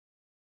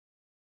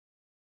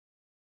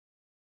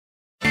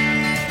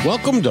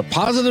Welcome to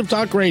Positive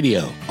Talk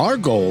Radio. Our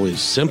goal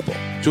is simple: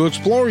 to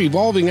explore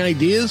evolving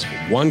ideas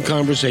one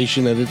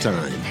conversation at a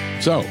time.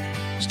 So,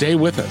 stay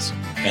with us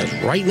as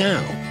right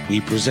now we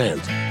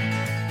present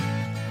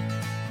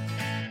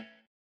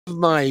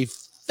my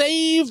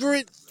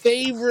favorite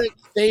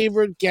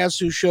guest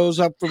who shows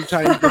up from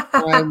time to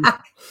time.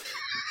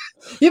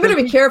 You better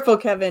be careful,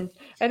 Kevin.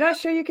 I'm not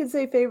sure you can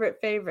say favorite.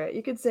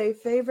 You could say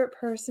favorite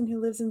person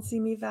who lives in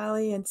Simi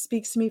Valley and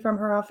speaks to me from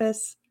her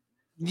office.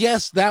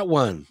 Yes, that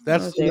one.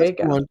 That's the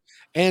one.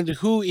 And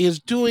who is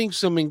doing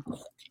some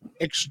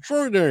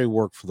extraordinary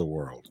work for the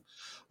world,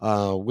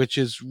 which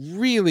is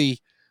really,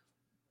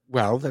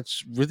 well,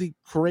 that's really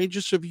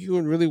courageous of you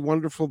and really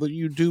wonderful that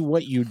you do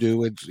what you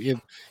do.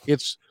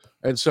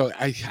 And so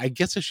I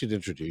guess I should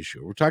introduce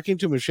you. We're talking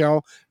to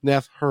Michelle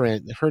Neff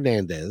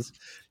Hernandez.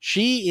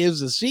 She is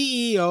the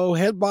CEO,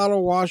 head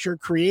bottle washer,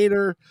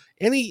 creator,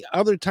 any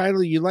other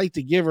title you'd like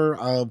to give her,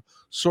 of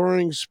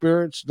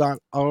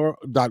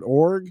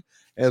soaringspirits.org,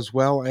 as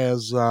well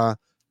as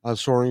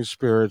Soaring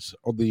Spirits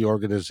of the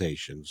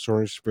organization,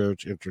 Soaring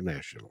Spirits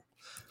International.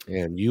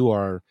 And you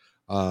are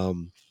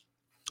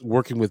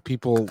working with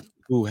people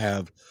who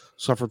have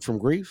suffered from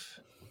grief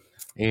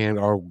and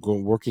are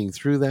working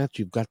through that.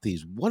 You've got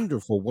these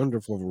wonderful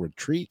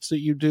retreats that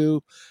you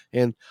do.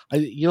 And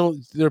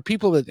there are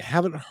people that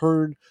haven't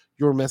heard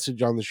your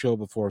message on the show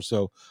before,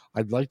 so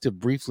I'd like to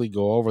briefly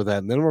go over that,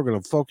 and then we're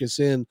going to focus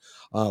in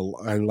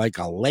like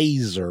a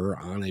laser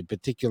on a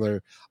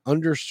particular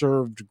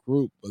underserved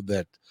group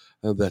that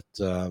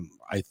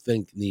I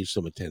think needs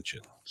some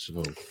attention.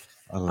 So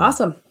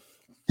awesome.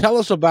 Tell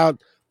us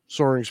about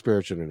Soaring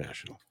Spirits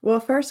International. Well,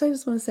 first, I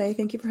just want to say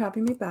thank you for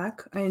having me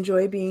back. I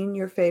enjoy being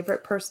your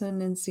favorite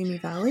person in Simi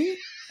Valley.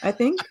 I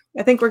think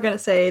we're going to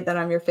say that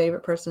I'm your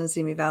favorite person in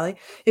Simi Valley.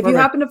 If you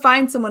happen to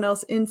find someone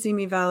else in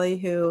Simi Valley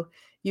who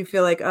you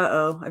feel like,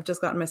 I've just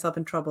gotten myself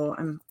in trouble,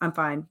 I'm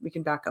fine. We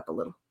can back up a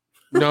little.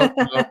 No.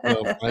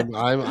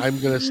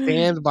 I'm going to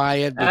stand by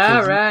it.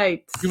 All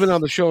right. You've been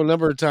on the show a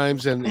number of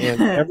times, and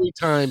every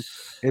time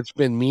it's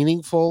been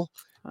meaningful.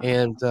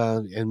 And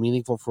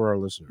meaningful for our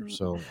listeners.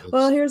 So,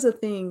 well, here's the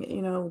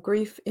thing,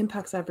 grief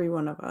impacts every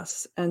one of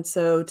us. And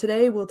so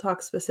today we'll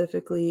talk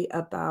specifically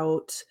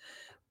about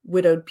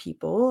widowed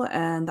people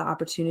and the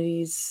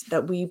opportunities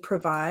that we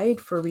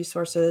provide for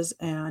resources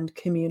and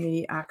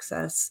community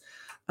access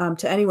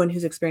to anyone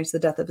who's experienced the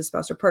death of a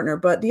spouse or partner.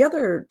 But the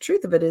other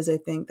truth of it is, I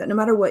think, that no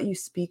matter what you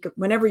speak,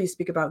 whenever you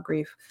speak about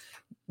grief,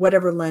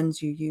 whatever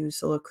lens you use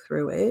to look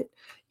through it,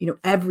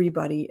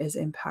 everybody is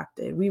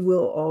impacted. We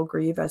will all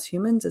grieve as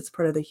humans. It's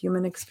part of the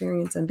human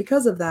experience. And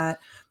because of that,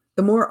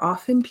 the more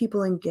often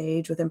people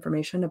engage with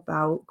information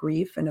about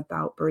grief and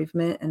about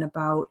bereavement and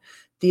about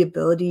the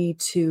ability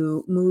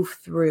to move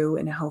through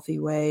in a healthy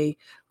way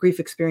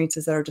grief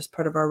experiences that are just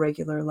part of our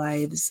regular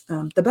lives,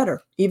 the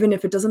better. Even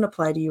if it doesn't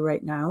apply to you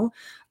right now,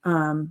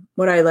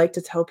 what I like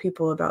to tell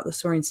people about the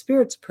Soaring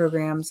Spirits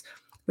programs,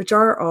 which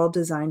are all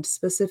designed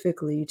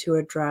specifically to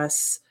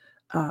address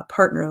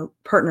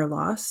partner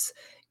loss,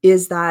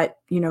 is that,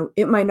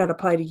 it might not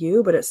apply to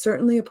you, but it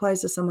certainly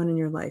applies to someone in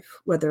your life,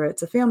 whether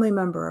it's a family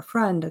member, a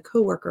friend, a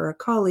coworker, a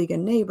colleague, a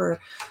neighbor.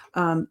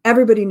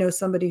 Everybody knows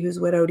somebody who's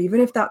widowed, even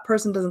if that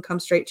person doesn't come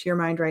straight to your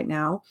mind right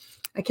now.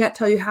 I can't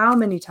tell you how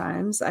many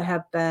times I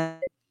have been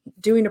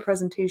doing a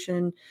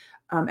presentation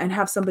and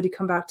have somebody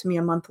come back to me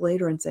a month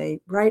later and say,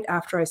 right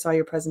after I saw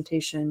your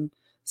presentation,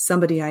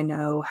 somebody I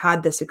know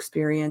had this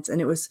experience, and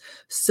it was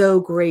so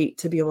great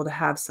to be able to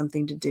have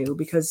something to do,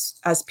 because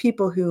as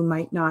people who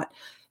might not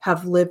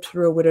have lived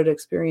through a widowed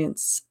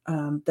experience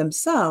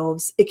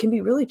themselves, it can be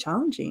really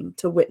challenging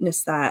to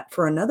witness that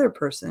for another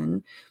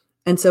person.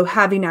 And so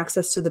having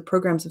access to the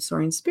programs of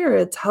Soaring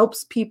Spirits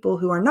helps people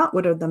who are not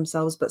widowed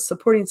themselves, but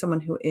supporting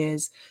someone who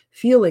is,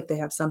 feel like they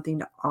have something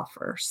to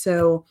offer.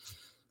 So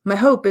my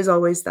hope is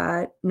always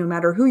that no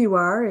matter who you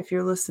are, if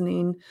you're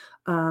listening,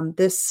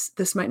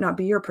 this might not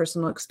be your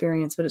personal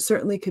experience, but it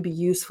certainly could be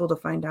useful to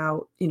find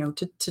out,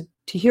 to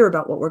hear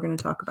about what we're going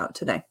to talk about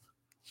today.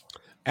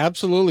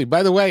 Absolutely.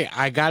 By the way,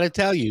 I got to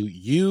tell you,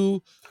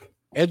 you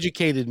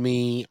educated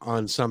me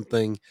on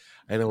something,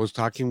 and I was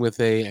talking with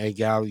a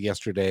gal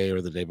yesterday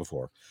or the day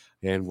before,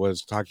 and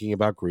was talking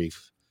about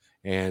grief.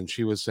 And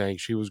she was saying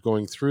she was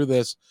going through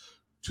this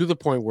to the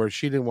point where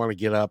she didn't want to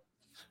get up.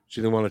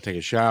 She didn't want to take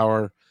a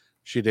shower.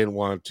 She didn't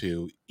want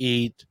to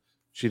eat.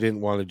 She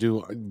didn't want to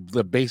do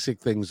the basic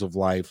things of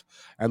life.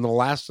 And the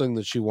last thing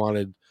that she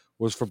wanted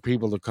was for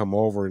people to come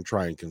over and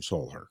try and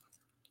console her,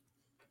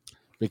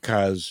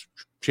 because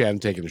she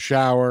hadn't taken a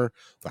shower.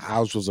 The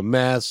house was a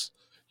mess.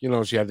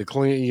 She had to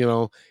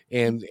clean,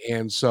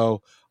 and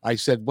so I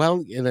said,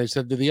 well, and I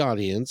said to the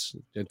audience,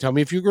 and tell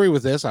me if you agree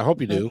with this. I hope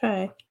you do.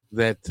 Okay.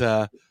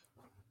 That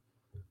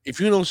if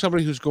you know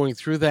somebody who's going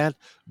through that,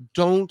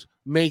 don't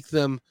make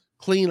them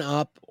clean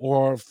up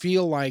or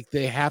feel like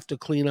they have to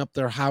clean up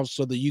their house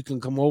so that you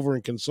can come over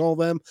and console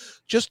them.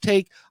 Just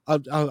take a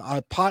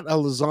pot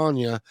of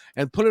lasagna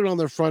and put it on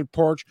their front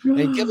porch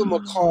and give them a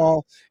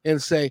call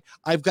and say,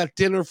 I've got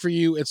dinner for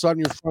you. It's on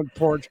your front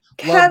porch.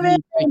 Kevin, love you.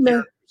 Take care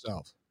of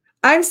yourself.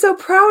 I'm so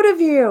proud of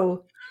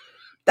you.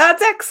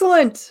 That's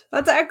excellent.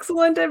 That's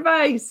excellent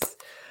advice.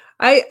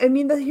 I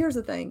mean, here's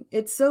the thing.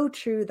 It's so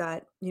true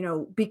that,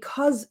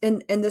 because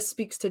and this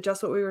speaks to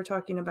just what we were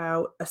talking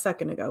about a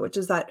second ago, which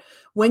is that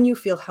when you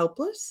feel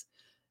helpless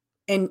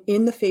and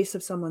in the face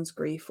of someone's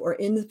grief or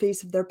in the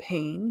face of their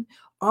pain,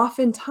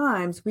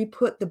 oftentimes we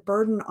put the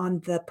burden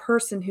on the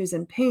person who's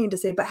in pain to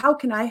say, "But how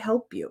can I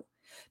help you?"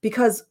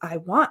 Because I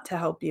want to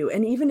help you.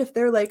 And even if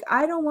they're like,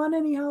 "I don't want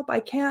any help. I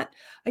can't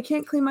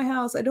clean my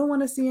house. I don't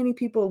want to see any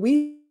people."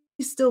 We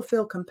still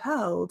feel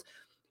compelled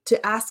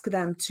to ask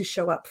them to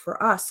show up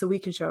for us so we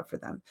can show up for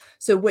them.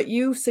 So what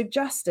you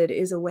suggested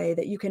is a way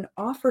that you can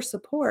offer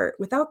support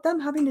without them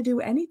having to do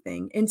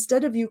anything.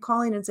 Instead of you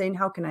calling and saying,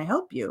 "How can I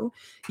help you?"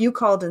 You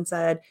called and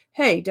said,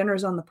 "Hey,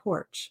 dinner's on the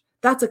porch."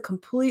 That's a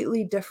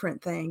completely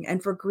different thing.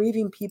 And for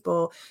grieving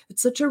people,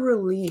 it's such a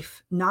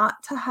relief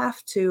not to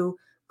have to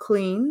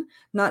clean,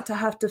 not to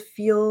have to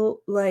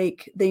feel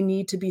like they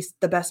need to be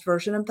the best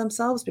version of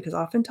themselves, because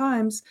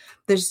oftentimes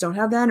they just don't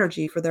have the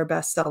energy for their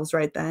best selves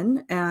right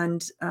then.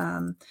 And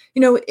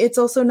it's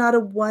also not a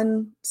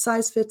one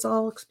size fits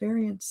all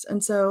experience.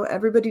 And so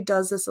everybody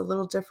does this a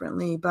little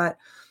differently. But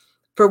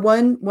for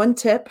one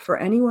tip for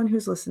anyone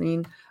who's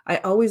listening, I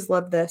always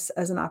love this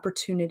as an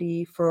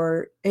opportunity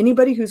for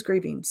anybody who's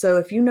grieving. So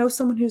if you know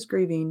someone who's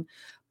grieving,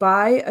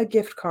 buy a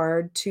gift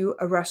card to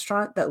a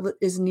restaurant that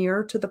is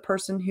near to the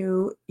person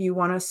who you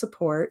want to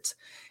support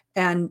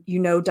and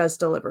does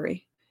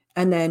delivery.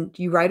 And then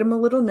you write them a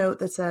little note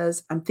that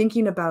says, "I'm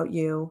thinking about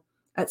you.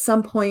 At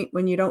some point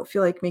when you don't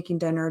feel like making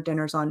dinner,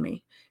 dinner's on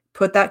me."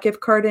 Put that gift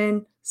card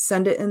in,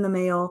 send it in the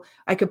mail.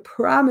 I could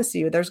promise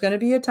you there's going to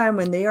be a time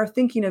when they are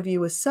thinking of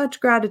you with such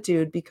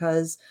gratitude,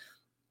 because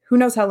who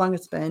knows how long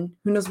it's been,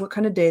 who knows what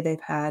kind of day they've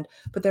had,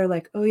 but they're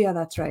like, "Oh yeah,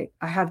 that's right.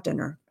 I have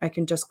dinner. I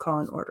can just call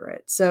and order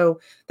it." So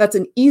that's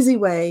an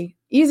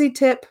easy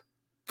tip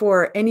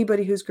for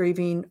anybody who's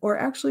grieving, or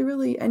actually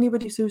really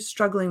anybody who's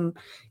struggling,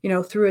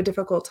 through a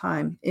difficult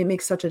time. It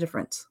makes such a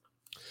difference.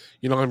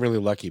 I'm really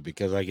lucky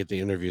because I get to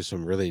interview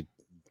some really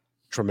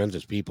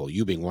tremendous people,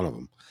 you being one of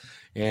them.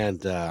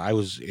 And I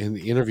was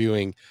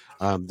interviewing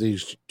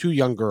these two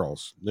young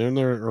girls. They're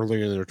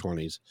earlier in their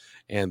 20s,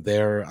 and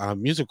they're a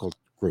musical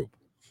group,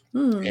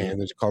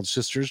 and it's called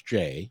Sisters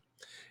J.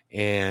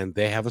 And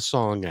they have a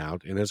song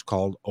out, and it's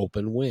called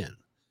 "Open Win."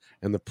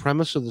 And the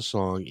premise of the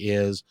song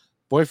is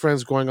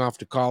boyfriend's going off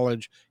to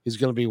college. He's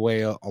going to be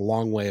a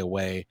long way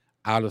away,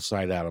 out of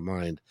sight, out of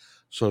mind.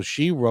 So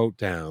she wrote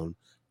down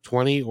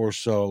 20 or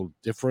so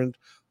different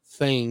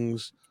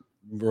things,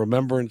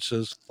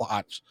 remembrances,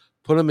 thoughts,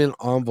 put them in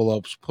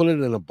envelopes, put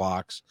it in a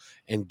box,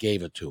 and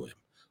gave it to him.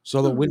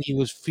 So that when he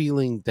was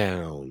feeling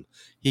down,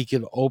 he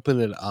could open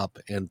it up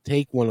and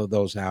take one of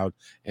those out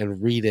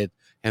and read it,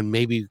 and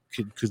maybe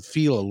could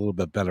feel a little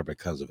bit better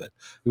because of it.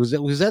 Was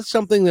that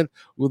something that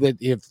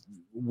if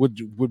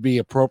would be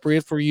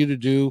appropriate for you to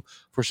do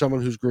for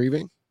someone who's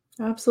grieving?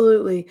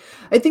 Absolutely.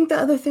 I think the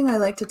other thing I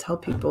like to tell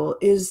people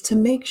is to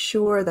make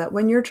sure that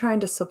when you're trying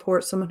to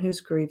support someone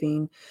who's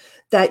grieving,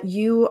 that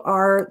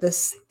you're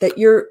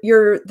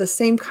the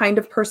same kind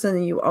of person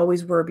that you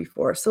always were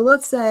before. So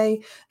let's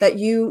say that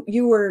you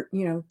were,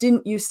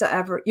 didn't used to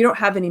ever, you don't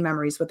have any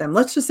memories with them.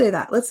 Let's just say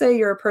that. Let's say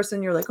you're a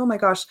person, you're like, "Oh my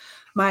gosh,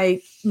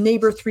 my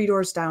neighbor 3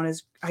 doors down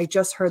I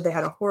just heard they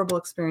had a horrible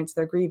experience.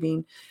 They're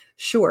grieving."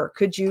 Sure.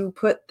 Could you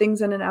put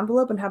things in an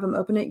envelope and have them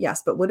open it?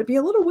 Yes. But would it be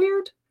a little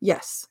weird?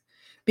 Yes,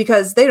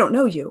 because they don't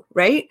know you,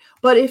 right?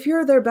 But if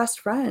you're their best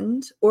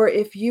friend, or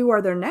if you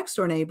are their next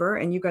door neighbor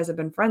and you guys have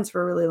been friends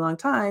for a really long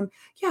time,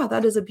 yeah,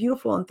 that is a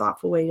beautiful and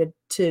thoughtful way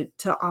to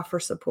offer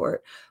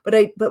support.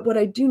 But what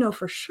I do know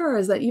for sure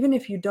is that even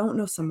if you don't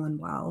know someone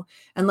well,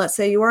 and let's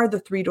say you are the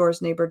 3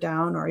 doors neighbor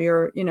down, or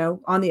you're,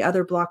 on the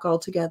other block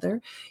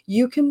altogether,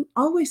 you can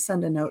always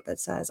send a note that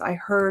says, "I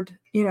heard,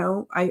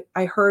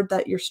 I heard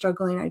that you're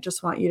struggling. I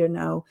just want you to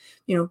know,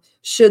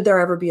 should there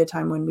ever be a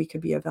time when we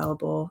could be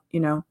available,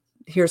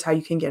 here's how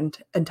you can get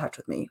in touch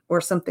with me,"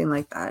 or something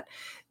like that.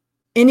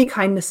 Any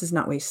kindness is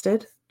not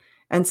wasted.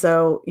 And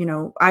so,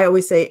 I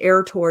always say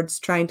err towards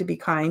trying to be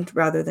kind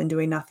rather than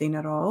doing nothing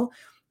at all.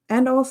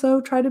 And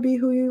also try to be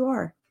who you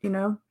are.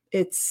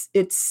 It's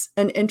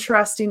an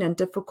interesting and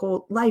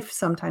difficult life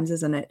sometimes,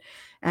 isn't it?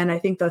 And I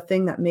think the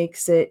thing that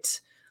makes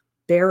it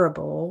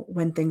bearable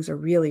when things are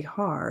really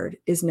hard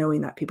is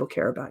knowing that people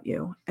care about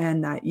you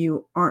and that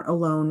you aren't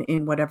alone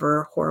in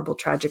whatever horrible,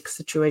 tragic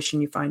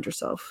situation you find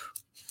yourself.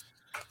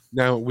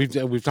 Now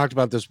we've talked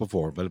about this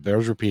before, but it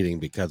bears repeating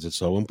because it's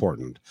so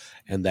important,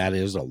 and that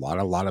is a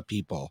lot of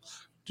people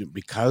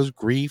because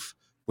grief.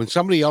 When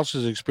somebody else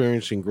is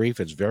experiencing grief,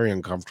 it's very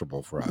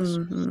uncomfortable for us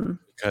Mm-hmm.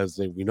 because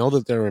we know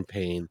that they're in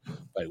pain,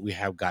 but we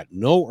have got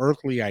no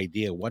earthly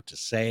idea what to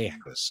say,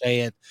 how to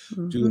say it.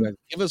 Mm-hmm.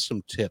 Give us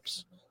some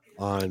tips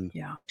on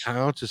Yeah.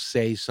 how to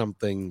say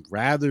something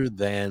rather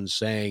than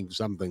saying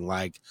something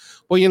like,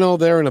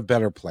 they're in a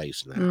better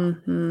place now.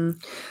 Mm-hmm.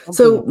 Something.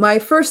 So my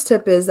first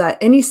tip is that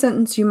any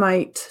sentence you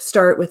might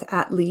start with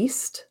 "at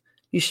least,"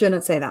 you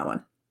shouldn't say that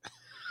one.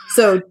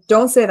 So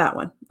don't say that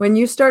one. When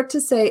you start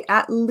to say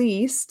at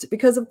least,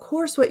 because of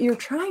course what you're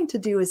trying to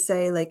do is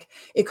say like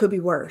it could be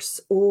worse,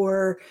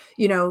 or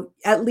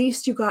at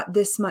least you got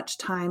this much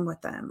time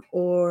with them,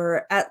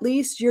 or at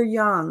least you're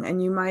young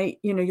and you might,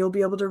 you'll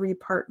be able to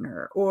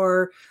repartner,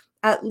 or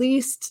at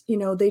least,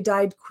 they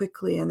died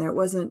quickly and there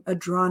wasn't a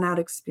drawn out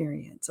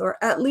experience, or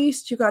at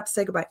least you got to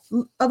say goodbye.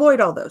 Avoid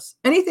all those.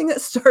 Anything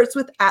that starts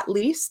with at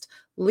least,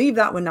 leave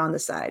that one on the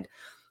side.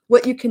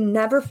 What you can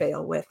never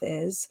fail with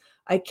is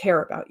I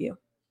care about you.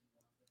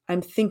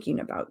 I'm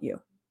thinking about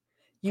you.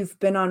 You've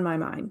been on my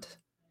mind.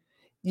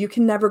 You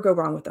can never go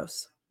wrong with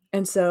those.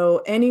 And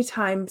so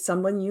anytime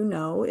someone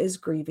is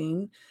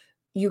grieving,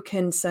 you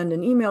can send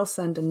an email,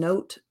 send a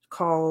note,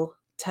 call,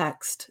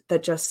 text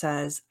that just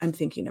says, I'm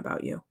thinking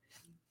about you.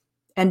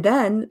 And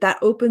then that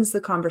opens the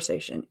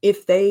conversation.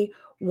 If they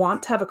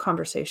want to have a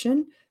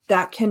conversation,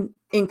 that can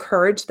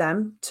encourage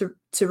them to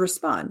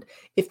respond.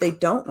 If they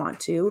don't want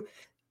to,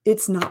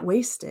 it's not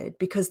wasted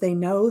because they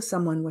know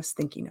someone was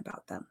thinking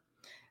about them.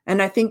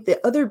 And I think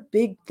the other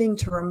big thing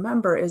to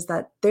remember is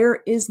that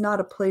there is not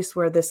a place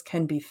where this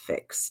can be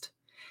fixed.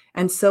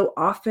 And so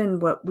often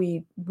what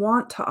we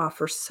want to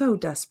offer so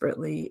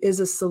desperately is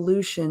a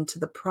solution to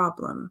the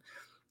problem.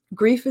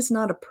 Grief is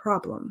not a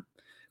problem.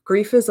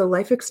 Grief is a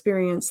life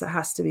experience that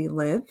has to be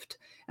lived,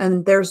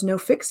 and there's no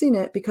fixing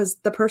it because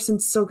the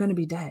person's still going to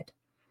be dead.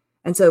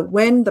 And so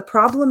when the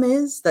problem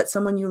is that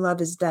someone you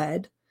love is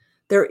dead,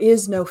 there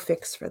is no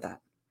fix for that.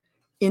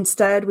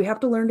 Instead, we have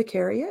to learn to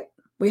carry it.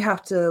 We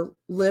have to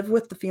live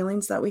with the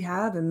feelings that we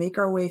have and make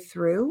our way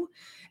through.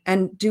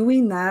 And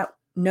doing that,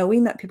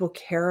 knowing that people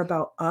care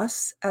about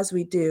us as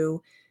we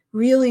do,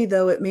 really,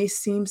 though it may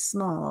seem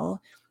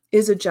small,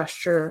 is a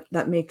gesture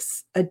that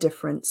makes a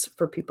difference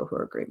for people who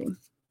are grieving.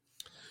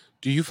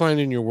 Do you find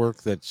in your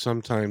work that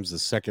sometimes the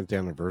second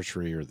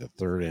anniversary or the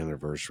third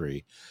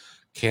anniversary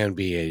can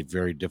be a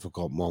very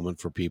difficult moment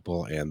for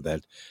people, and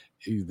that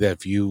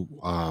if you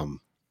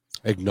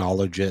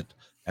acknowledge it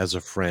as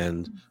a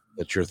friend,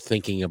 that you're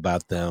thinking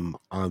about them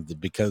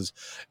because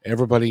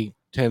everybody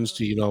tends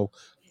to,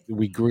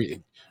 we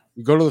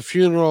go to the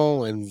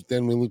funeral and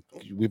then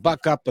we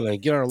buck up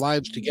and get our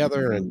lives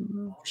together.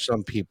 And for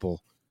some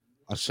people,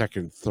 a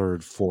second,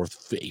 third, fourth,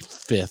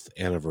 fifth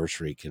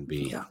anniversary can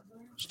be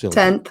still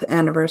 10th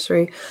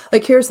anniversary.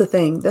 Like, here's the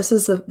thing. This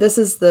is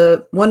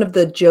the one of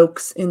the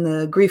jokes in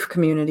the grief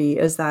community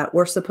is that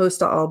we're supposed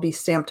to all be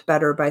stamped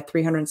better by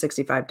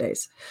 365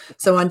 days.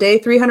 So on day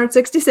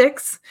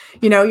 366,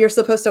 you're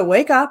supposed to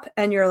wake up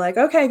and you're like,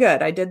 okay,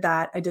 good. I did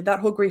that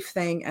whole grief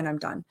thing and I'm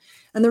done.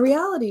 And the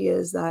reality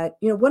is that,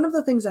 one of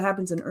the things that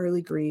happens in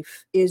early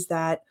grief is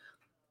that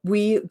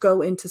we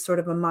go into sort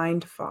of a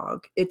mind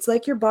fog. It's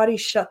like your body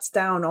shuts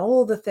down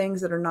all the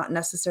things that are not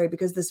necessary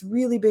because this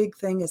really big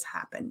thing has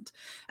happened.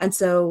 And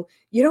so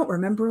you don't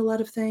remember a lot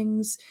of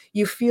things.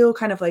 You feel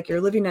kind of like you're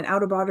living an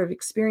out-of-body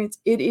experience.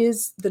 It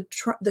is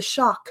the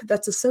shock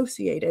that's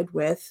associated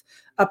with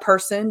a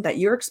person that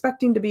you're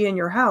expecting to be in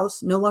your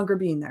house no longer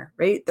being there,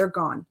 right? They're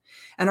gone.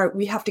 And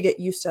we have to get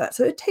used to that.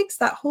 So it takes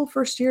that whole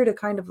first year to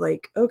kind of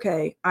like,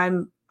 okay,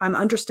 I'm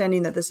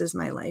understanding that this is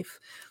my life.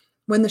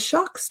 When the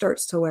shock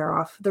starts to wear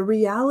off, the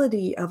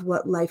reality of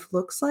what life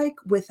looks like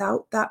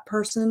without that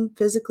person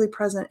physically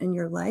present in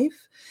your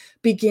life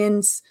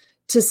begins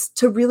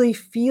to really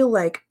feel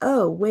like,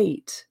 oh,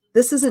 wait,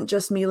 this isn't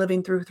just me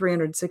living through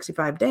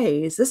 365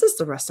 days. This is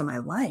the rest of my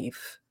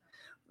life.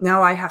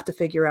 Now I have to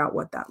figure out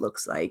what that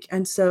looks like.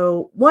 And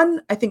so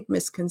one, I think,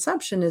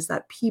 misconception is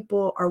that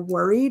people are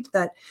worried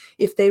that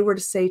if they were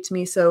to say to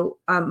me, so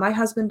my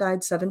husband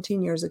died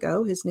 17 years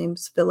ago. His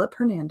name's Philip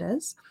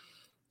Hernandez.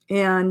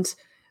 And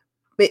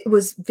it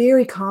was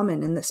very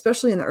common, and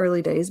especially in the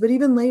early days, but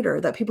even later,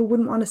 that people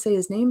wouldn't want to say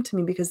his name to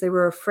me because they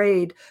were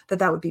afraid that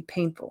that would be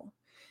painful.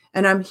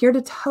 And I'm here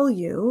to tell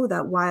you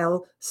that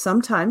while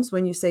sometimes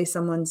when you say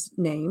someone's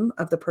name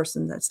of the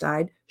person that's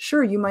died,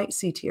 sure, you might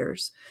see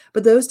tears,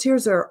 but those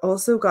tears are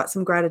also got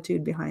some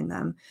gratitude behind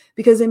them.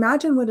 Because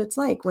imagine what it's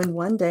like when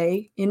one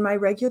day in my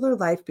regular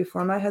life,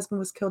 before my husband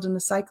was killed in a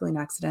cycling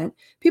accident,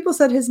 people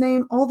said his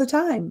name all the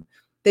time.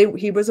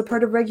 He was a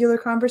part of regular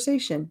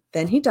conversation.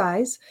 Then he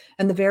dies,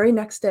 and the very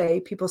next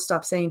day, people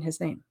stop saying his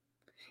name.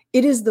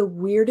 It is the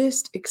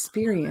weirdest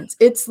experience.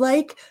 It's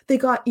like they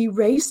got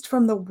erased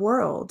from the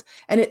world,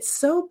 and it's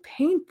so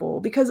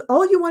painful because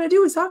all you want to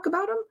do is talk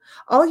about them.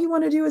 All you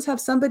want to do is have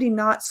somebody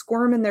not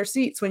squirm in their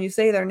seats when you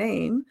say their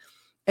name.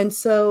 And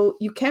so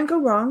you can't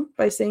go wrong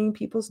by saying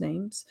people's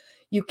names.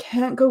 You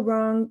can't go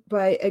wrong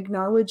by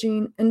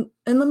acknowledging, and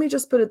let me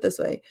just put it this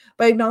way,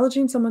 by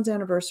acknowledging someone's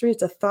anniversary,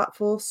 it's a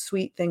thoughtful,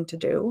 sweet thing to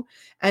do.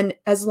 And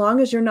as long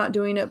as you're not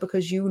doing it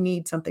because you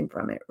need something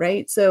from it,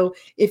 right? So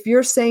if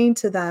you're saying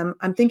to them,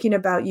 I'm thinking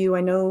about you,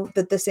 I know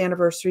that this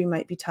anniversary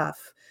might be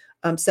tough,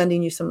 I'm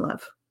sending you some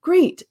love.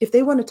 Great. If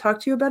they want to talk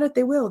to you about it,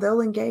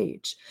 they'll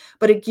engage.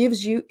 But it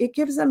gives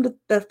them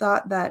the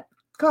thought that,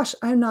 gosh,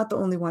 I'm not the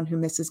only one who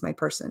misses my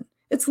person.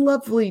 It's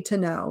lovely to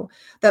know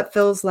that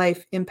Phil's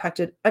life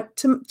impacted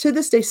to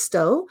this day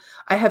still.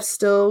 I have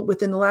still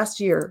within the last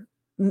year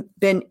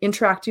been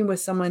interacting with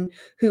someone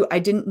who I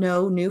didn't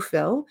know knew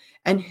Phil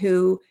and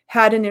who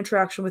had an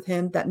interaction with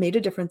him that made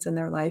a difference in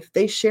their life.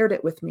 They shared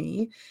it with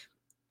me,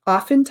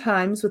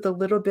 oftentimes with a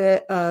little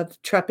bit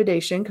of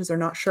trepidation because they're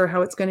not sure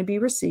how it's going to be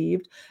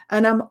received.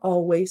 And I'm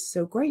always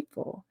so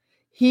grateful.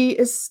 He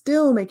is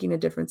still making a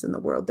difference in the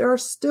world. There are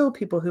still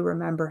people who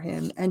remember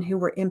him and who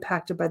were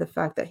impacted by the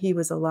fact that he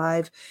was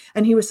alive.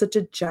 And he was such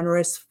a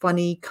generous,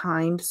 funny,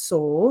 kind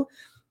soul.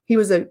 He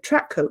was a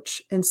track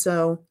coach. And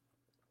so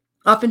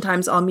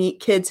oftentimes I'll meet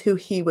kids who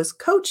he was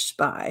coached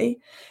by,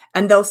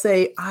 and they'll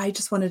say, I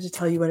just wanted to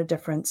tell you what a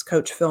difference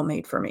Coach Phil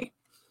made for me.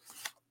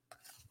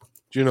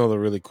 Do you know the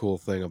really cool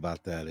thing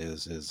about that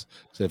is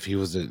if he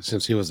was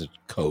since he was a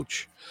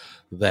coach,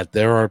 that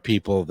there are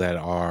people that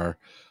are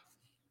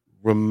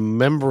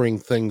remembering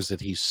things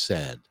that he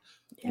said,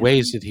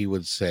 ways that he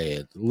would say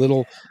it,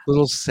 little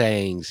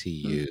sayings he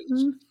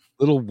used,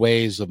 little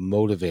ways of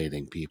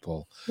motivating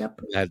people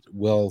that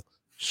will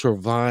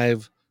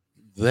survive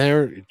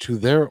to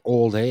their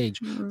old age.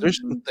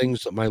 There's some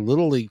things that my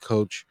Little League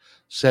coach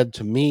said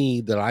to me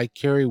that I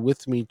carry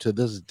with me to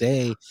this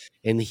day,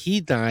 and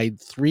he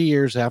died 3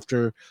 years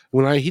after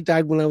he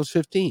died when I was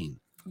 15.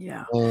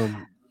 Yeah.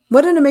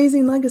 What an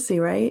amazing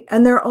legacy, right?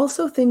 And there are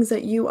also things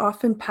that you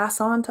often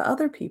pass on to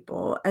other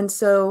people. And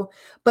so,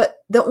 but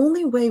the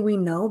only way we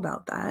know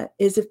about that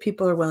is if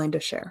people are willing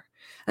to share.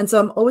 And so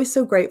I'm always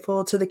so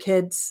grateful to the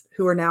kids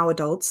who are now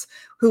adults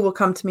who will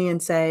come to me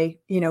and say,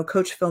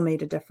 Coach Phil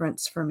made a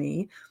difference for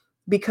me,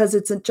 because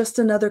it's just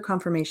another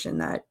confirmation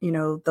that,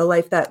 the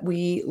life that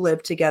we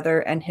live together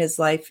and his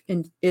life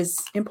is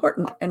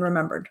important and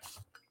remembered.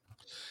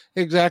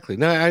 Exactly.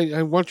 Now,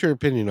 I want your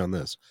opinion on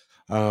this.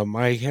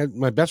 I had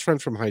my best friend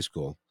from high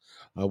school.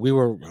 We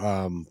were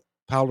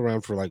palled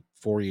around for like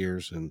 4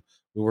 years, and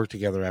we worked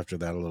together after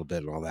that a little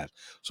bit and all that.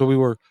 So we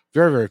were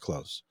very, very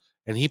close.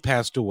 And he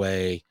passed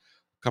away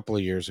a couple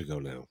of years ago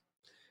now.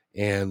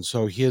 And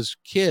so his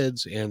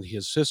kids and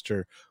his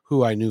sister,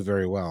 who I knew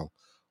very well,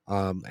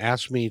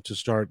 asked me to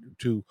start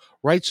to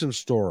write some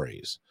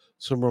stories,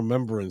 some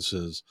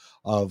remembrances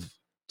of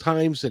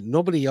times that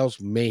nobody else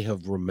may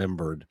have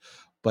remembered,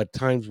 but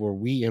times where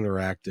we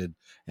interacted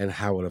and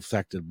how it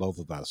affected both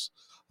of us.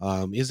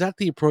 Is that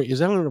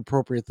an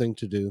appropriate thing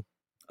to do?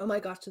 Oh my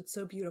gosh, it's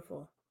so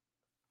beautiful.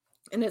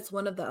 And it's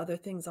one of the other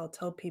things I'll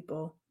tell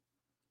people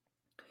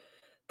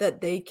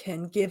that they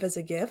can give as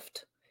a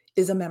gift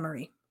is a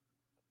memory.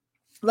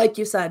 Like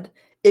you said,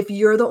 if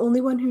you're the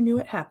only one who knew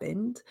it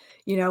happened,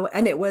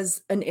 and it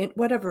was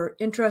whatever,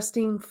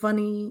 interesting,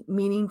 funny,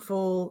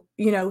 meaningful,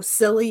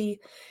 silly,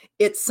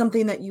 it's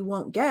something that you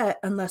won't get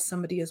unless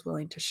somebody is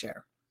willing to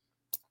share.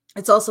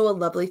 It's also a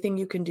lovely thing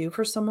you can do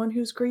for someone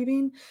who's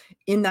grieving.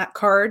 In that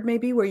card,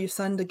 maybe where you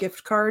send a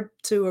gift card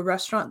to a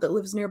restaurant that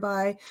lives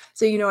nearby.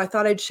 So, I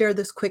thought I'd share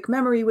this quick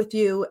memory with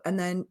you. And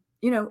then,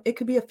 it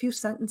could be a few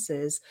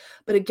sentences.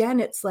 But again,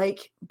 it's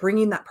like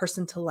bringing that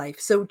person to life.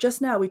 So just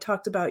now we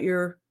talked about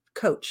your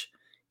coach.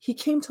 He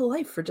came to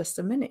life for just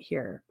a minute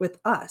here with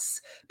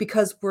us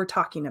because we're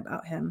talking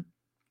about him.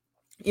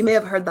 You may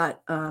have heard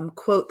that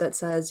quote that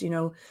says,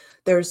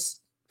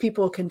 there's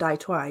people can die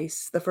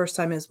twice. The first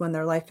time is when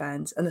their life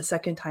ends, and the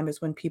second time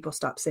is when people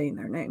stop saying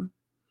their name.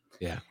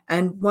 Yeah.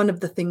 And one of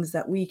the things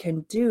that we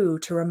can do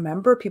to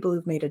remember people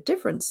who've made a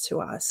difference to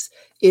us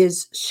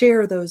is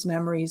share those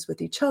memories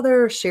with each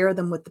other, share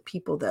them with the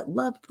people that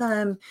loved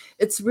them.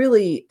 It's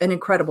really an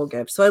incredible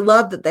gift. So I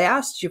love that they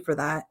asked you for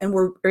that, and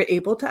we're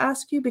able to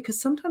ask you, because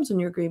sometimes when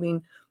you're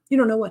grieving, you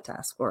don't know what to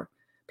ask for.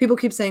 People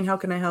keep saying, how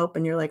can I help?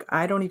 And you're like,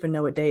 I don't even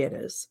know what day it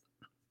is.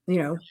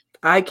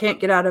 I can't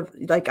get out of,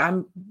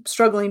 I'm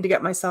struggling to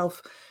get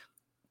myself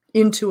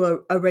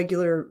into a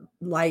regular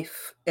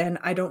life, and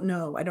I don't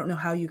know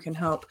how you can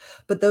help.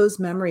 But those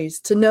memories,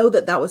 to know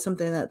that that was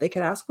something that they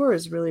could ask for,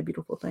 is really a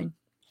beautiful thing.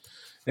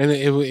 And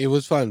it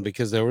was fun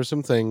because there were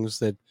some things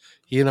that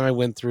he and I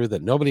went through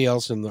that nobody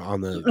else on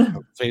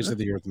the face of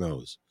the earth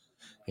knows,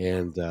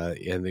 and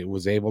it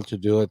was able to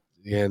do it,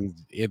 and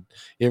it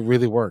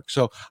really worked.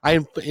 So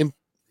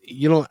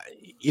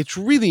it's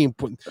really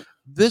important.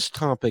 This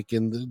topic,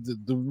 and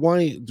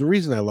the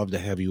reason I love to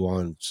have you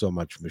on so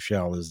much,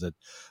 Michelle, is that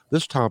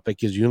this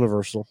topic is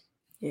universal.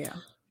 Yeah.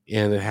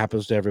 And it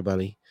happens to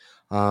everybody.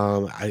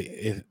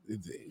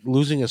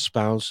 Losing a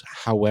spouse,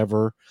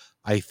 however,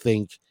 I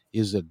think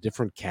is a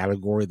different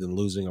category than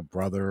losing a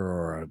brother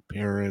or a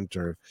parent,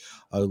 or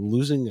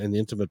losing an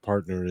intimate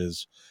partner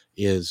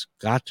is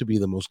got to be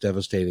the most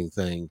devastating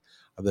thing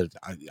that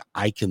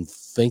I can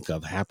think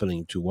of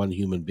happening to one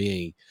human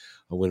being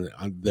when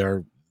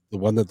they're the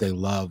one that they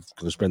love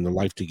going to spend their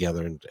life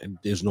together and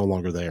is no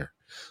longer there.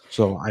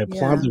 So I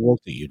applaud the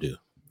work that you do.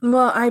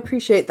 Well, I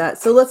appreciate that.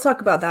 So let's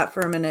talk about that for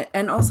a minute.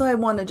 And also I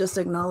want to just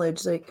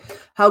acknowledge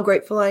how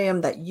grateful I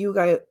am that you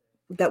guys,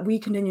 that we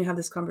continue to have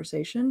this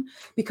conversation,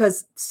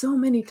 because so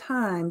many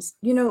times,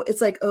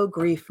 it's like, oh,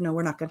 grief. No,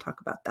 we're not going to talk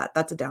about that.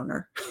 That's a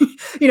downer.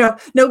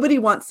 Nobody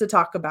wants to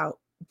talk about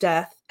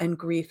death and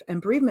grief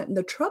and bereavement. And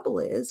the trouble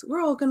is,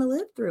 we're all going to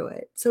live through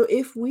it. So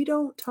if we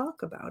don't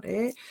talk about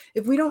it,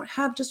 if we don't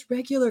have just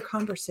regular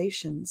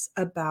conversations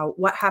about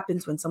what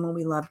happens when someone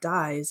we love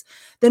dies,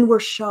 then we're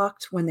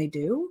shocked when they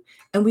do.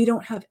 And we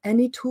don't have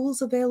any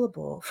tools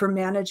available for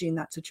managing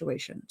that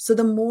situation. So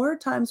the more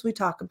times we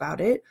talk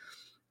about it,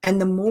 and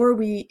the more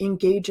we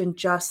engage in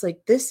just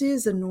like, this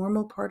is a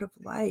normal part of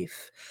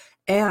life.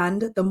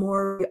 And the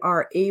more we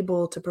are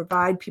able to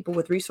provide people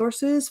with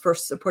resources for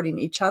supporting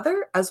each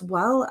other, as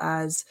well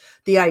as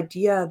the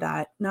idea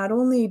that not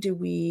only do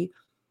we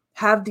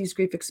have these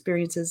grief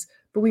experiences,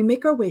 but we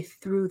make our way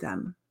through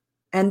them.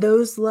 And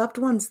those loved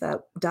ones that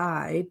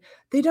died,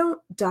 they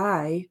don't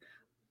die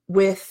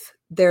with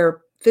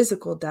their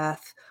physical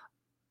death,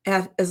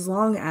 as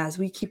long as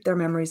we keep their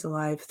memories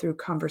alive through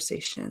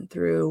conversation,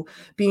 through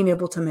being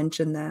able to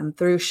mention them,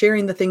 through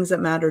sharing the things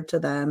that mattered to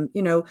them,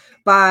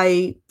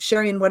 by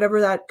sharing whatever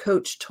that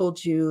coach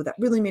told you that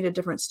really made a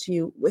difference to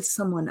you with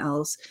someone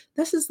else.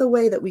 This is the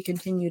way that we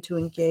continue to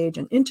engage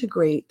and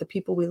integrate the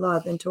people we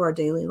love into our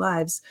daily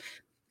lives.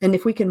 And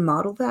if we can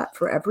model that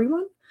for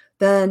everyone,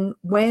 then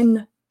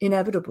when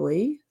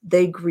inevitably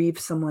they grieve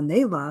someone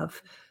they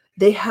love,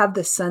 they have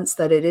the sense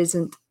that it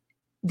isn't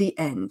the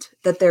end,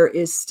 that there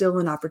is still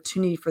an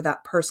opportunity for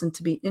that person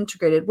to be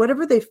integrated,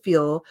 whatever they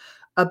feel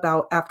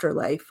about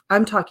afterlife.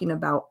 I'm talking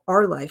about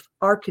our life,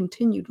 our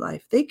continued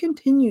life. They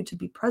continue to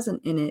be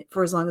present in it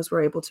for as long as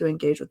we're able to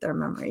engage with their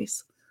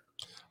memories.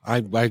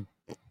 I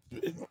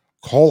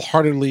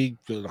wholeheartedly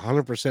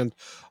 100%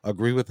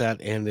 agree with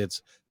that, and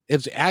it's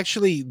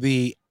actually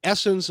the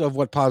essence of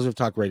what Positive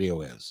Talk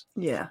Radio is.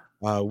 Yeah.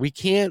 We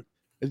can't,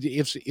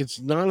 it's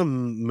not a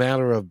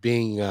matter of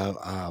being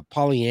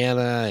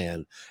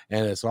Pollyanna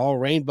and it's all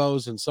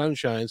rainbows and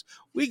sunshines.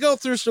 We go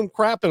through some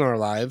crap in our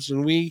lives,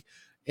 and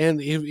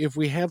if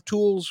we have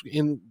tools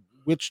in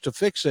which to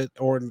fix it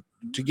or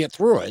to get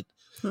through it,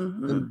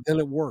 then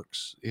it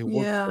works. It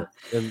works.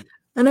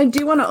 And I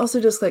do want to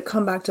also just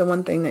come back to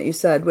one thing that you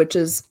said, which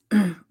is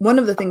one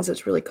of the things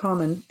that's really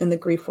common in the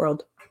grief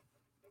world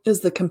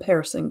is the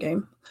comparison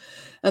game.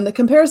 And the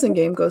comparison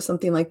game goes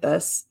something like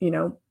this,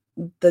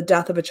 the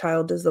death of a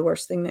child is the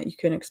worst thing that you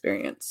can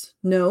experience.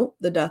 No,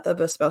 the death of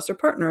a spouse or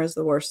partner is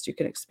the worst you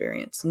can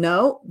experience.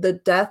 No, the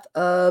death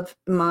of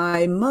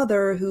my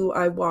mother, who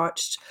I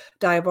watched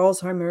die of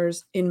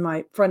Alzheimer's in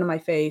my front of my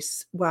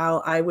face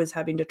while I was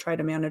having to try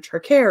to manage her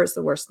care, is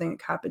the worst thing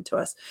that happened to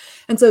us.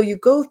 And so you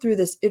go through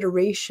this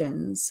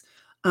iterations.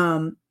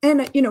 And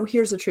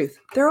here's the truth.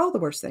 They're all the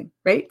worst thing,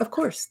 right? Of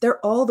course,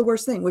 they're all the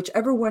worst thing.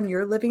 Whichever one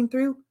you're living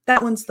through,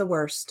 that one's the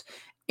worst.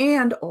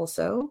 And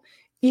also,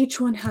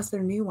 each one has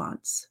their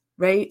nuance,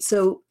 right?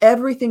 So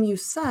everything you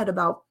said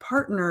about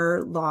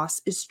partner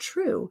loss is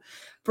true.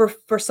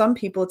 For some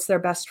people, it's their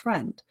best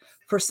friend.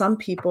 For some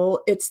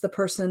people, it's the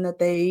person that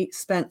they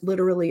spent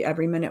literally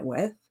every minute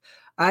with.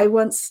 I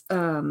once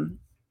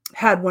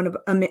had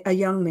a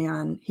young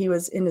man, he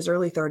was in his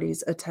early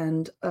 30s,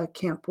 attend a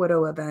Camp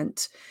Widow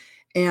event.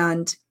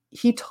 And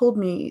he told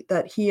me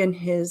that he and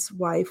his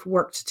wife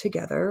worked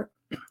together.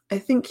 I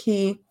think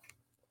he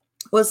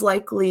was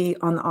likely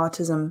on the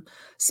autism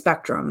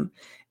spectrum,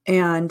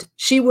 and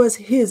she was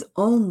his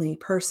only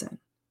person.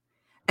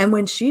 And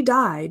when she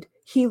died,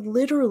 he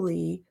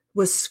literally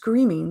was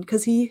screaming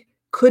because he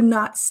could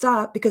not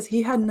stop, because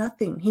he had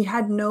nothing. He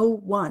had no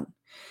one.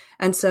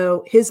 And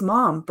so his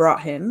mom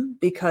brought him,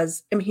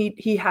 because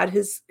he had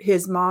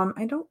his mom.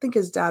 I don't think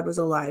his dad was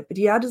alive, but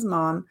he had his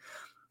mom.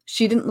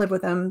 She didn't live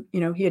with him.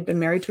 He had been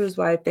married to his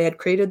wife. They had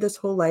created this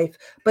whole life,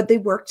 but they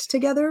worked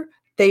together.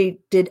 They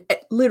did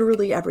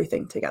literally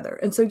everything together.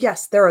 And so,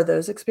 yes, there are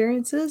those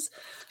experiences.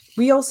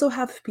 We also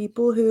have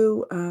people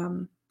who,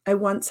 I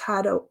once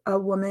had a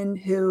woman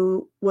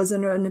who was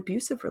in an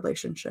abusive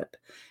relationship.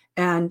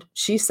 And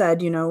she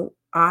said,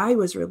 I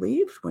was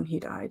relieved when he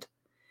died,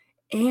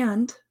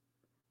 and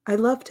I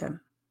loved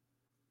him.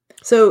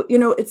 So,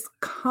 it's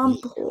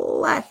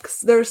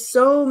complex. There's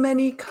so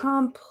many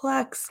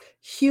complex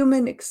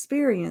human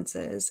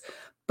experiences.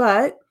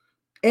 But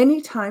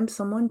anytime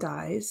someone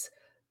dies,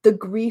 the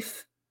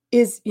grief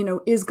is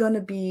going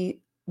to be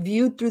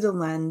viewed through the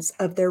lens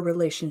of their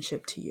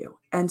relationship to you.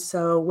 And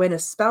so when a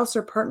spouse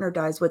or partner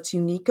dies, what's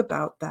unique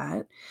about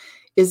that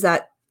is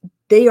that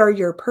they are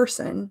your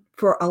person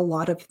for a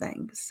lot of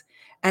things.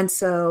 And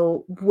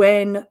so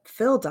when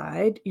Phil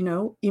died,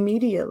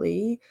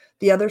 immediately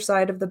the other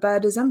side of the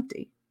bed is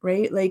empty,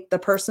 right? Like, the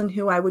person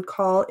who I would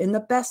call in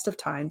the best of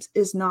times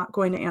is not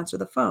going to answer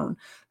the phone.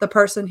 The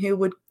person who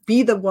would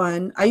be the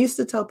one, I used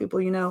to tell people,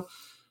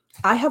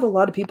 I have a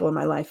lot of people in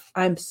my life.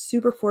 I'm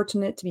super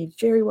fortunate to be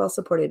very well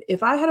supported.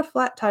 If I had a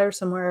flat tire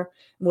somewhere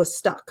and was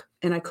stuck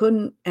and I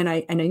couldn't, and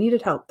I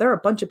needed help, there are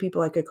a bunch of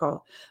people I could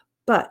call.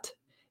 But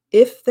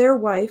if their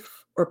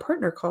wife or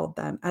partner called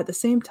them at the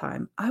same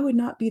time, I would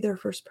not be their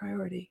first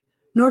priority,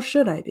 nor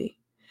should I be.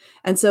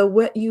 And so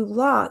what you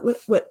lost,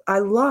 what I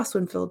lost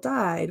when Phil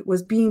died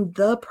was being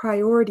the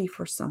priority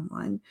for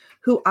someone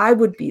who I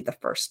would be the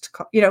first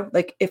call.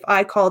 Like if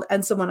I called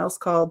and someone else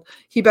called,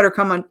 he better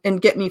come on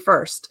and get me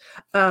first.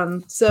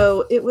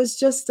 So it was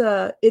just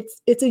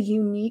it's a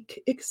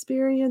unique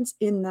experience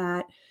in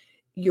that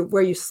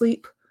where you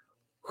sleep,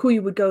 who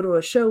you would go to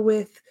a show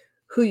with,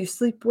 who you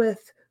sleep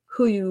with,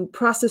 who you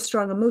process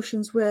strong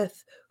emotions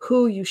with,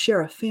 who you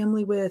share a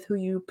family with, who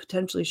you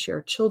potentially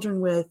share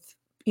children with.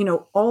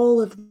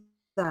 All of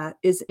that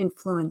is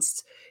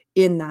influenced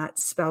in that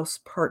spouse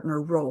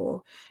partner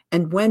role.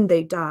 And when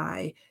they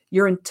die,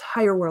 your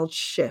entire world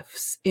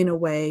shifts in a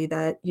way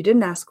that you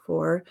didn't ask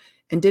for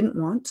and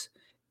didn't want.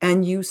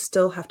 And you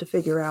still have to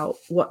figure out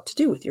what to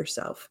do with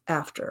yourself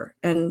after.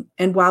 And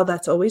while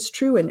that's always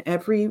true in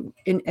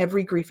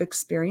every grief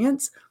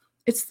experience,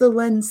 it's the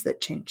lens that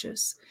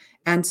changes.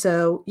 And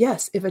so,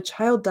 yes, if a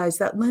child dies,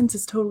 that lens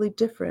is totally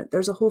different.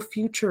 There's a whole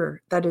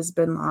future that has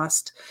been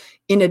lost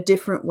in a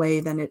different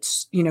way than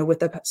it's,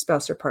 with a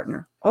spouse or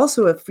partner.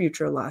 Also a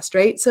future lost,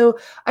 right? So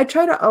I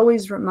try to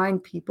always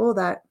remind people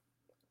that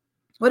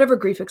whatever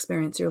grief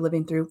experience you're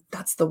living through,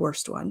 that's the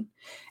worst one.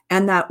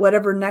 And that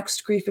whatever next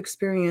grief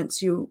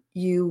experience you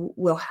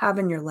will have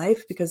in your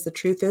life, because the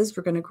truth is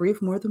we're going to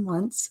grieve more than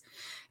once.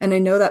 And I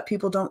know that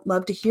people don't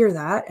love to hear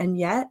that. And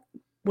yet,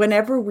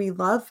 whenever we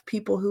love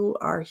people who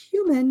are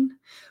human,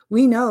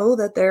 we know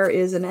that there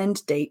is an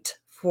end date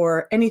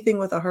for anything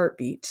with a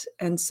heartbeat.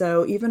 And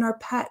so even our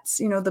pets,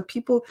 the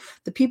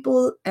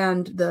people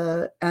and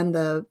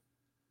the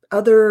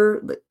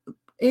other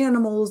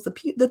animals,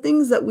 the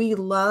things that we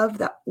love,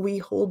 that we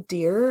hold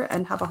dear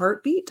and have a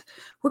heartbeat,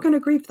 we're going to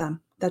grieve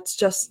them.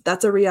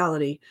 That's a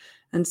reality.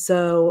 And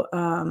so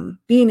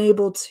being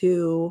able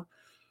to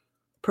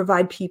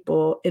provide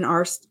people, in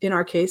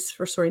our case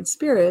for Soaring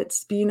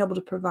Spirits, being able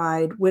to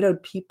provide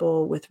widowed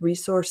people with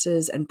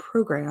resources and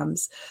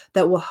programs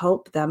that will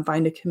help them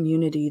find a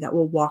community that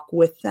will walk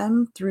with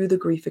them through the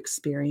grief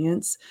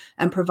experience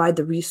and provide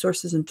the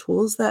resources and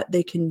tools that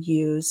they can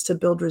use to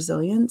build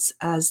resilience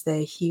as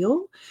they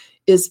heal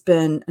has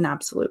been an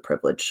absolute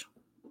privilege.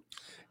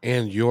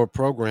 And your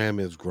program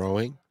is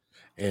growing,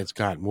 and it's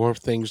got more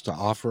things to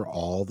offer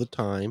all the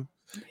time.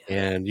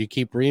 And you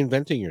keep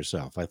reinventing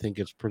yourself. I think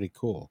it's pretty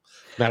cool.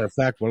 Matter of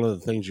fact, one of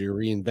the things you're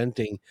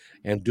reinventing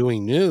and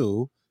doing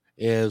new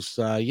is,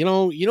 you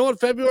know what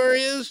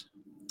February is?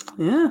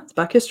 Yeah, it's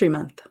Black History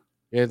Month.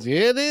 It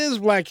is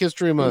Black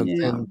History Month,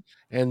 Yeah.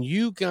 and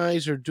you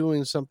guys are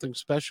doing something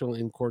special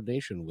in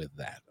coordination with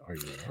that, are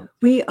you not?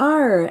 We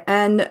are.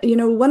 And,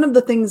 one of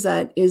the things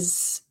that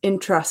is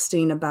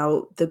interesting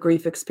about the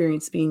grief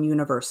experience being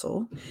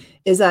universal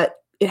is that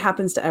it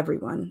happens to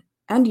everyone.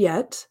 And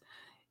yet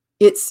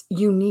it's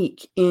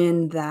unique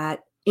in that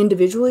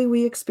individually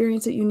we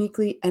experience it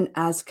uniquely, and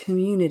as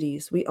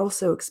communities we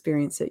also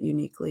experience it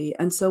uniquely.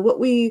 And so what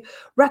we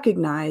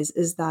recognize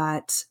is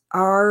that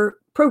our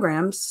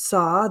programs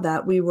saw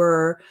that we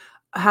were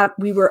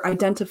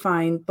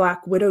identifying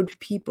Black widowed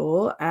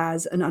people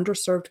as an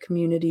underserved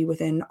community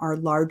within our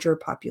larger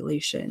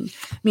population,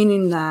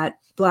 meaning that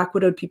Black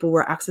widowed people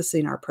were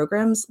accessing our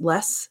programs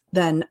less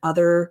than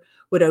other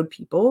widowed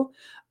people.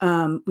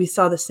 We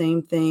saw the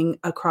same thing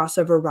across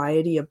a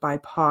variety of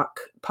BIPOC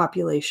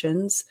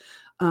populations.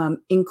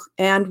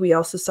 And we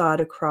also saw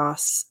it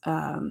across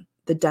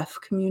the deaf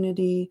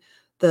community,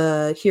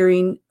 the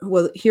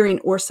hearing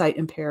or sight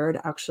impaired,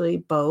 actually,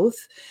 both.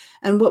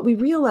 And what we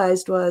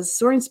realized was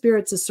Soaring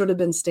Spirits has sort of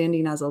been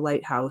standing as a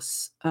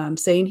lighthouse,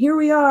 saying, here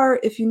we are,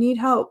 if you need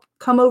help,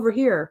 come over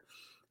here.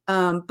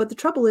 But the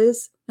trouble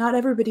is, not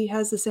everybody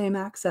has the same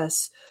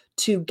access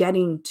to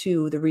getting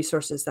to the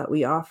resources that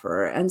we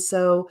offer. And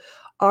so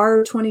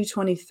our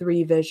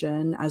 2023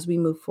 vision, as we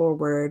move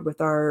forward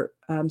with our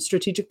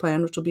strategic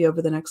plan, which will be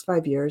over the next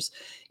 5 years,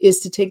 is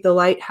to take the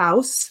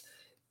lighthouse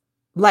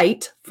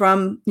light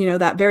from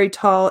that very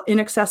tall,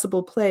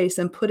 inaccessible place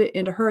and put it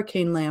into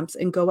hurricane lamps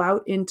and go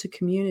out into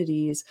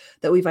communities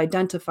that we've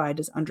identified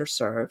as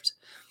underserved.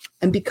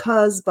 And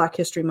because Black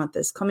History Month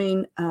is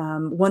coming,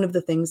 one of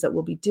the things that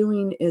we'll be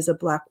doing is a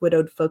Black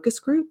Widowed focus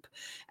group.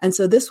 And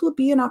so this will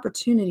be an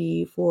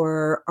opportunity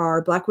for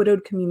our Black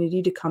Widowed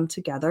community to come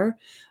together,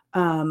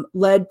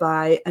 led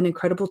by an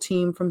incredible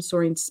team from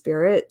Soaring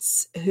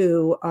Spirits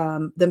who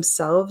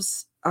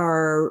themselves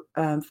are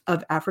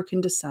of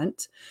African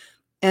descent.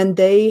 And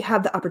they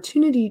have the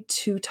opportunity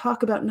to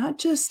talk about not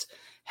just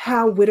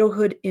how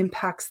widowhood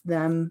impacts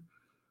them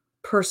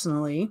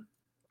personally,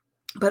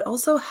 but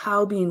also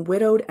how being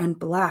widowed and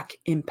Black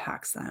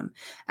impacts them,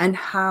 and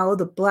how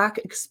the Black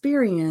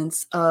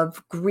experience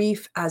of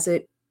grief as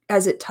it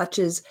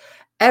touches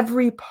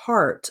every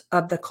part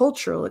of the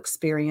cultural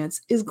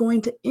experience is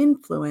going to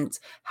influence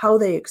how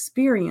they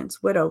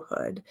experience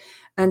widowhood.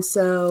 And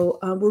so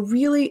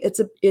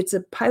it's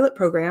a pilot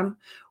program.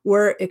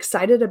 We're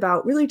excited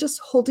about really just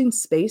holding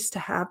space to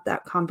have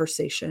that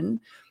conversation.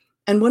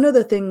 And one of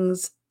the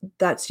things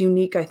that's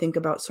unique, I think,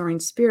 about Soaring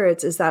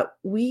Spirits is that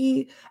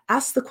we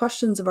ask the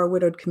questions of our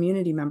widowed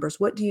community members,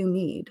 what do you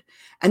need?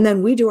 And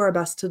then we do our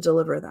best to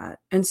deliver that.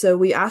 And so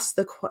we ask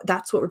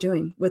that's what we're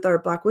doing with our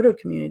Black widowed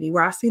community.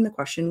 We're asking the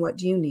question, what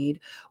do you need?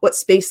 What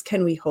space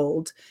can we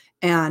hold?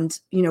 And,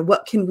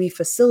 what can we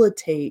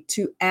facilitate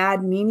to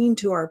add meaning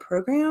to our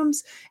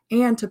programs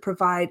and to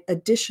provide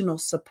additional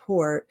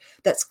support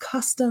that's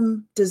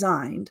custom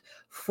designed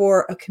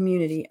for a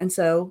community? And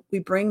so we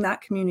bring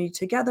that community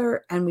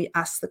together and we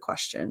ask the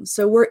question.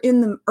 So we're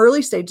in the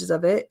early stages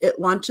of it. It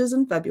launches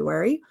in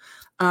February.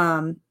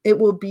 It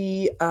will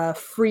be a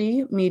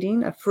free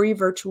meeting, a free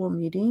virtual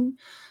meeting.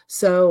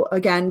 So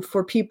again,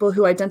 for people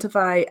who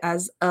identify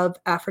as of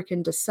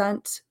African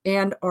descent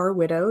and are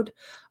widowed,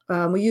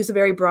 we use a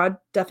very broad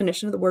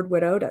definition of the word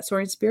widowed at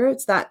Soaring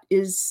Spirits. That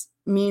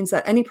means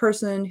that any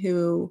person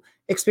who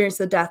experienced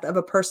the death of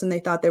a person they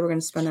thought they were going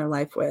to spend their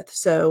life with.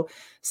 So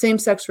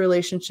same-sex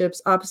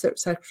relationships,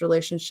 opposite-sex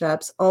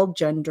relationships, all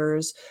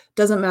genders,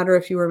 doesn't matter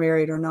if you were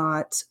married or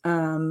not.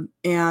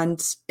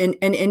 And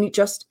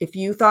just if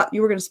you thought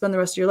you were going to spend the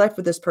rest of your life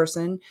with this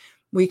person,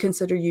 we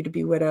consider you to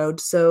be widowed.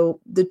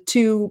 So the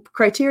two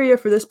criteria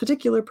for this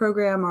particular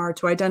program are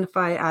to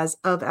identify as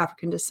of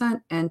African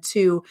descent and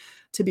to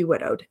be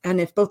widowed.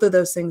 And if both of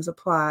those things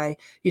apply,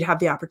 you'd have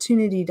the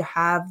opportunity to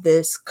have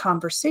this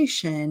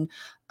conversation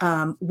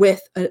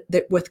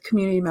with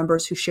community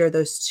members who share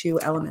those two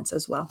elements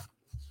as well.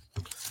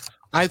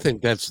 I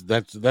think that's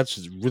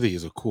really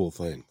is a cool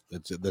thing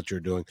that you're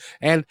doing.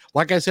 And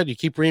like I said, you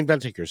keep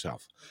reinventing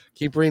yourself.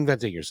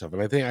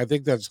 And I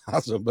think that's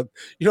awesome. But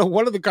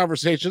one of the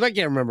conversations, I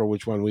can't remember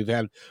which one we've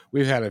had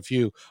a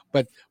few,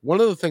 but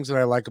one of the things that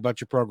I like about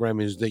your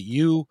program is that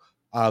you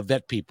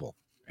vet people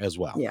as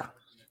well. Yeah.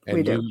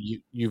 And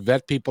you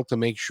vet people to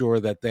make sure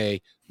that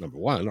they, number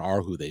one,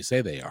 are who they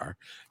say they are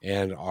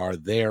and are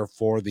there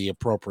for the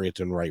appropriate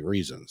and right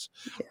reasons.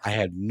 Yes. I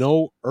had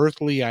no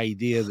earthly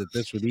idea that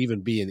this would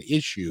even be an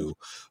issue,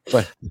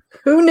 but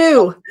who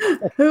knew?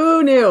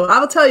 Who knew? I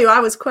will tell you, I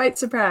was quite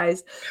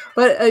surprised.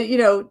 But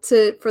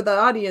for the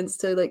audience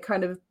to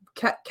kind of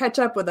catch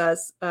up with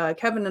us,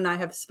 Kevin and I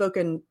have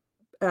spoken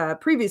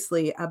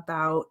previously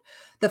about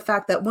the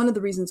fact that one of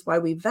the reasons why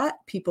we vet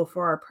people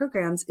for our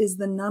programs is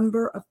the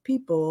number of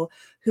people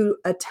who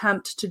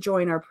attempt to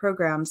join our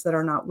programs that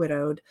are not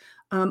widowed.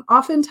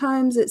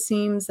 Oftentimes it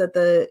seems that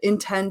the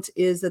intent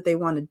is that they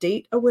want to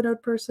date a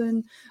widowed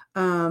person.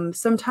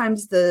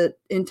 Sometimes the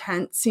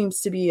intent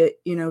seems to be,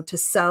 to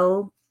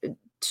sell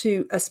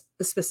to a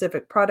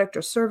specific product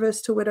or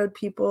service to widowed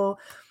people.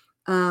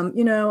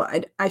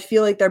 I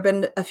feel like there've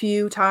been a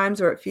few times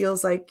where it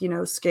feels like,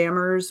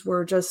 scammers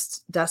were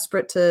just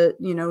desperate to,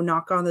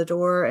 knock on the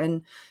door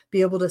and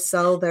be able to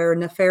sell their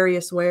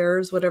nefarious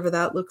wares, whatever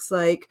that looks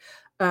like.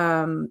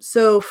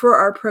 So for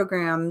our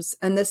programs,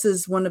 and this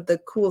is one of the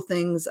cool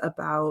things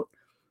about,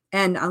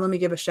 and let me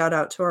give a shout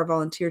out to our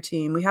volunteer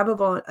team. We have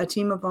a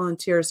team of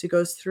volunteers who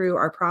goes through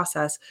our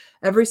process.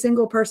 Every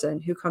single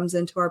person who comes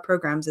into our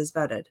programs is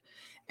vetted.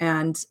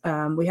 And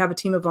we have a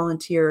team of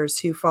volunteers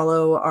who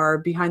follow our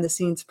behind the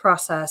scenes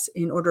process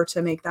in order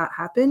to make that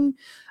happen.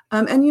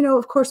 And,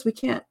 of course,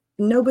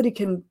 nobody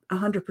can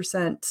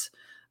 100%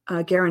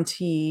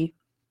 guarantee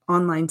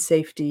online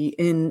safety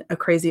in a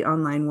crazy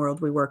online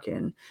world we work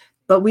in.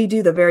 But we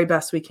do the very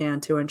best we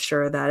can to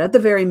ensure that at the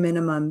very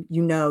minimum,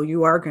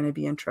 you are going to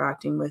be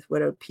interacting with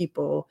widowed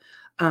people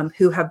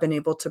who have been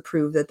able to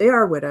prove that they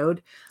are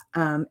widowed.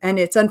 And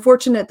it's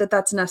unfortunate that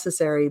that's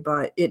necessary,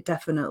 but it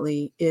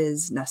definitely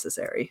is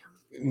necessary.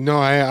 No,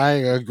 I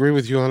agree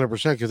with you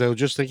 100% because I was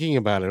just thinking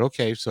about it.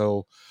 Okay,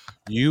 so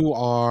you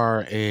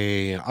are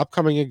a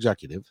upcoming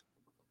executive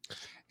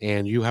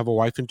and you have a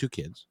wife and 2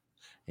 kids.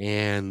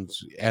 And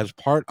as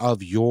part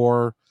of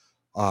your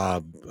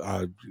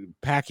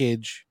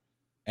package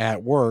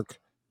at work,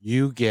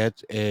 you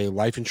get a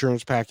life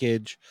insurance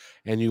package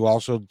and you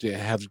also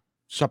have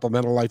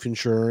supplemental life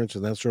insurance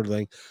and that sort of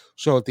thing.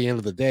 So at the end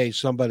of the day,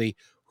 somebody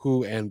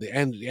who and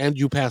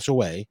you pass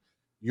away,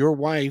 your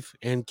wife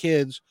and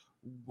kids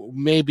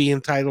may be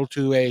entitled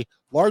to a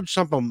large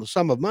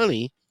sum of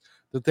money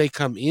that they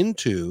come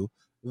into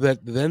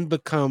that then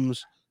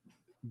becomes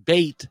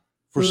bait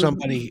for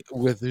somebody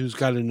who's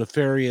got a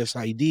nefarious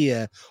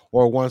idea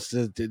or wants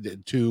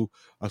to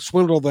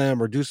swindle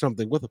them or do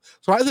something with them.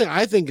 So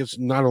I think it's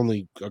not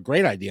only a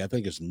great idea, I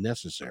think it's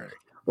necessary.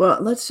 Well,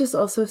 let's just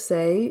also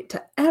say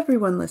to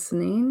everyone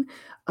listening,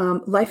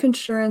 life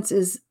insurance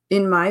is,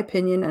 in my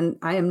opinion, and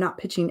I am not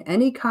pitching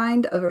any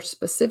kind of a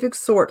specific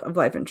sort of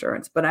life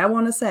insurance, but I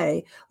want to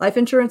say life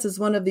insurance is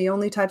one of the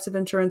only types of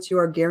insurance you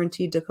are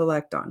guaranteed to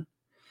collect on.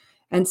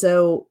 And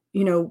so,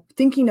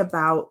 thinking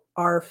about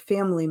our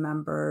family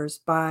members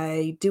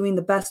by doing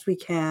the best we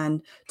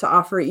can to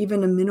offer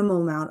even a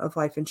minimal amount of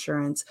life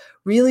insurance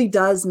really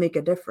does make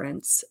a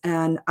difference.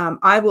 And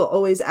I will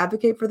always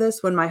advocate for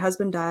this. When my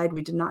husband died,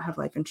 we did not have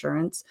life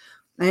insurance.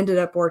 I ended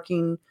up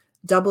working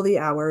double the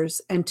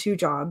hours and 2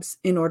 jobs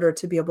in order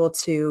to be able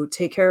to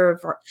take care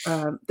of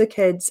the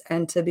kids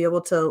and to be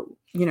able to,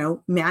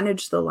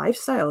 manage the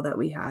lifestyle that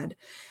we had.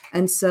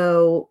 And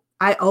so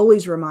I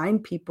always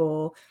remind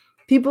people,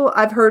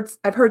 I've heard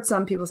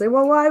some people say,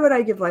 well, why would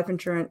I give life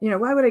insurance?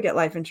 Why would I get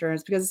life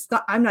insurance? Because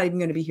I'm not even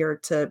going to be here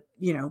to,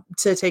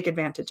 to take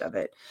advantage of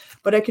it.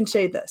 But I can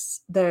say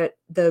this, that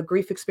the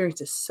grief experience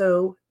is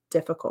so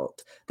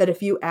difficult that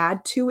if you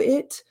add to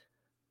it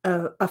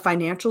a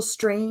financial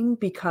strain,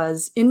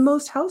 because in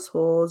most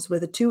households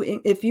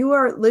if you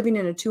are living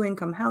in a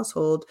 2-income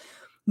household,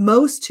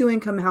 most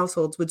 2-income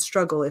households would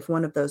struggle if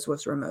one of those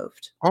was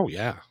removed. Oh,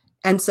 yeah.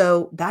 And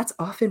so that's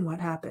often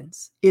what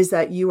happens, is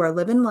that you are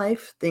living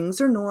life.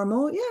 Things are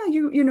normal.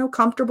 Yeah,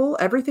 comfortable.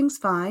 Everything's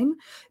fine.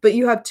 But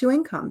you have 2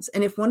 incomes.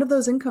 And if one of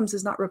those incomes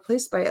is not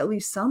replaced by at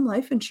least some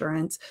life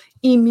insurance,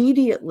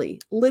 immediately,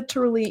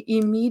 literally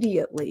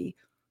immediately,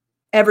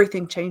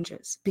 everything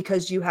changes,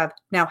 because you have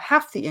now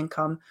half the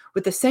income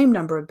with the same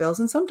number of bills,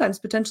 and sometimes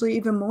potentially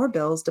even more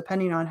bills,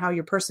 depending on how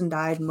your person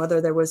died and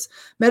whether there was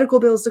medical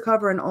bills to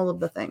cover and all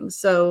of the things.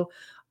 So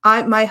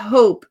my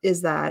hope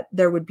is that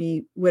there would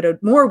be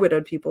more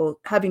widowed people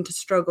having to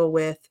struggle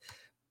with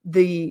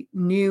the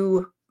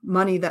new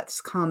money that's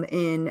come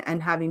in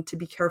and having to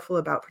be careful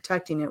about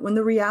protecting it, when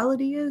the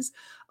reality is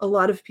a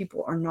lot of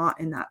people are not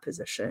in that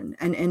position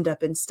and end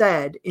up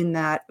instead in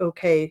that,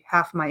 okay,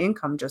 half my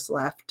income just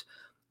left,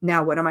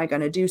 now what am I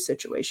going to do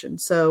situation.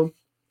 So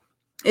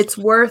it's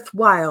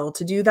worthwhile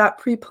to do that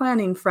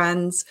pre-planning,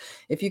 friends.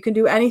 If you can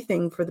do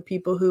anything for the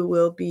people who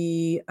will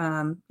be,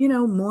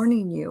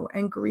 mourning you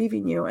and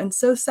grieving you, and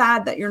so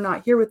sad that you're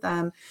not here with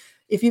them,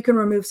 if you can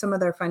remove some of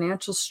their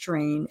financial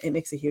strain, it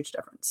makes a huge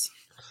difference.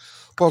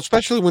 Well,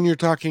 especially when you're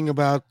talking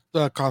about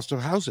the cost of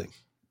housing.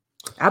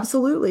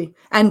 Absolutely.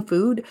 And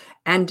food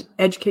and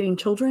educating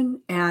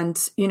children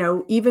and,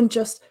 even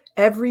just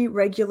every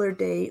regular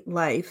day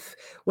life.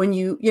 When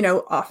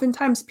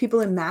oftentimes people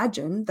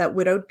imagine that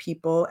widowed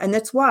people, and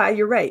that's why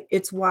you're right.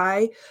 It's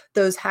why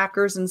those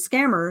hackers and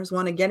scammers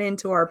want to get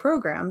into our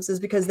programs, is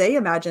because they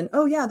imagine,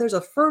 oh yeah, there's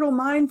a fertile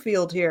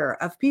minefield here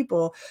of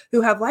people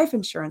who have life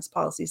insurance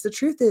policies. The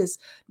truth is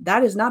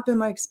that has not been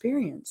my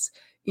experience.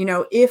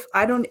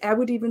 I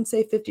would even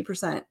say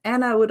 50%.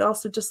 And I would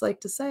also just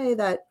like to say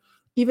that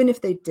even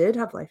if they did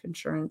have life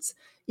insurance,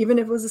 even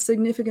if it was a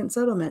significant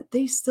settlement,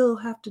 they still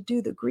have to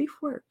do the grief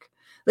work.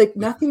 Like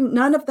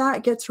none of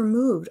that gets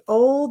removed.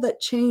 All that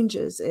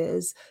changes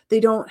is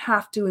they don't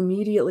have to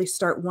immediately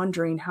start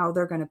wondering how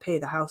they're going to pay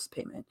the house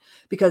payment,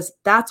 because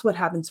that's what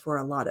happens for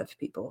a lot of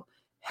people.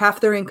 Half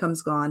their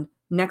income's gone.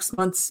 Next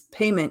month's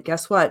payment,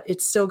 guess what?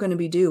 It's still going to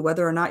be due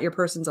whether or not your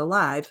person's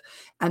alive.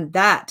 And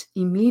that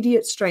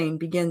immediate strain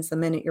begins the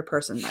minute your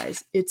person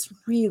dies. It's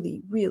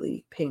really,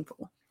 really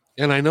painful.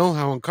 And I know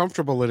how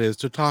uncomfortable it is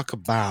to talk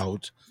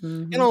about,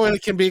 and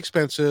it can be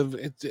expensive.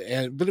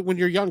 But when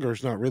you're younger,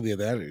 it's not really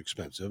that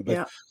expensive. But,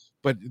 yeah.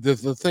 But the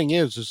thing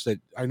is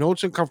that I know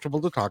it's uncomfortable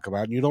to talk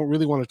about, and you don't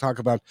really want to talk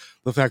about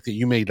the fact that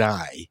you may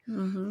die.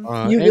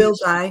 You will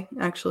die,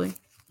 actually.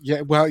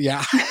 Yeah, well,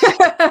 yeah.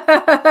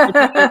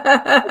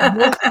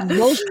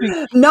 most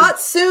people,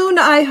 not soon,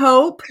 I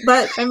hope.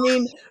 But I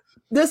mean,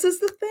 this is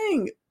the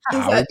thing.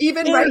 Is that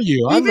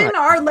even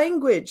our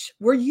language,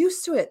 we're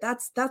used to it.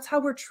 That's how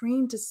we're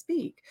trained to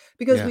speak,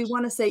 because we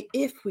want to say,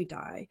 if we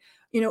die,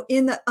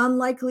 in the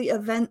unlikely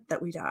event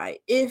that we die,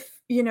 if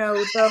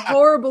the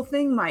horrible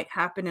thing might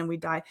happen and we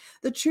die.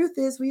 The truth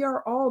is we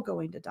are all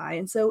going to die.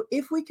 And so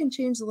if we can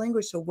change the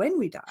language to when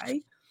we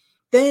die,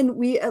 then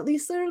we at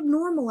least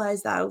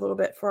normalize that a little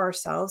bit for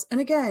ourselves. And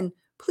again,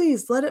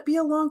 please let it be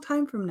a long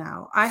time from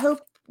now. I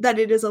hope that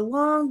it is a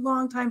long,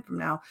 long time from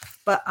now,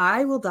 but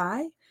I will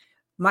die.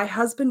 My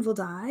husband will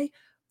die.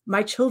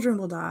 My children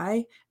will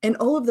die. And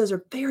all of those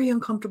are very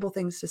uncomfortable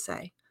things to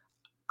say.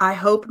 I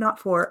hope not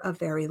for a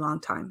very long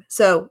time.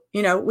 So,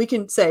 we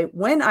can say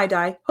when I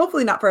die,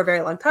 hopefully not for a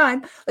very long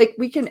time. Like,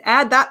 we can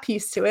add that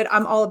piece to it.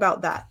 I'm all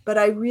about that. But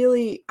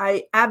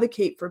I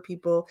advocate for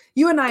people.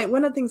 You and I,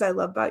 one of the things I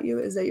love about you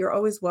is that you're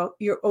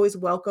always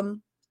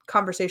welcome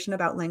conversation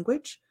about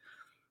language.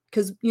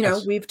 Because,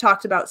 we've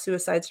talked about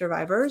suicide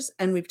survivors,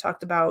 and we've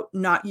talked about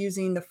not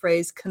using the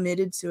phrase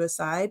committed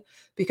suicide,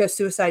 because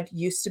suicide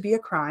used to be a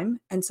crime.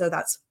 And so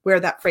that's where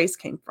that phrase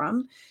came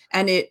from.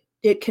 And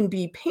it can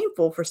be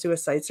painful for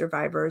suicide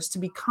survivors to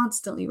be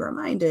constantly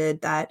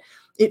reminded that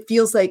it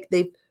feels like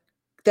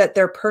that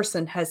their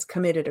person has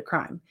committed a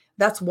crime.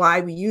 That's why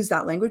we use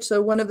that language.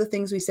 So one of the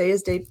things we say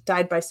is they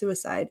died by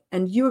suicide.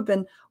 And you have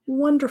been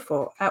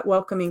wonderful at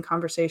welcoming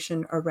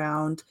conversation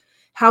around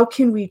how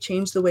can we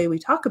change the way we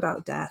talk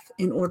about death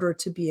in order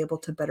to be able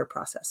to better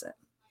process it.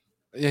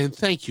 And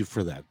thank you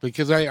for that,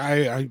 because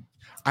I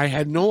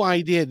had no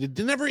idea.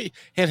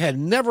 It had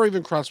never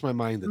even crossed my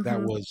mind that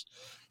that was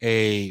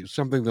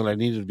something that I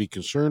needed to be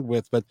concerned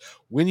with. But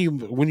when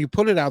you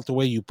put it out the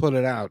way you put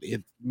it out,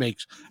 it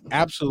makes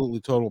absolutely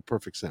total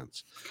perfect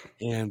sense.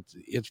 And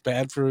it's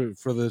bad for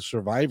the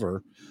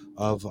survivor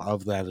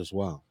of that as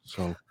well.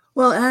 So,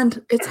 well,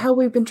 and it's how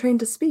we've been trained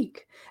to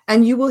speak.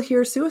 And you will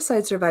hear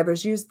suicide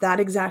survivors use that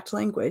exact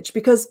language,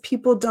 because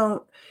people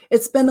don't,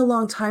 it's been a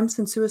long time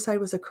since suicide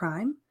was a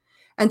crime.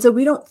 And so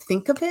we don't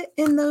think of it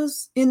in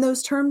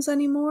those terms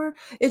anymore.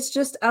 It's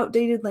just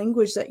outdated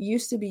language that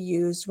used to be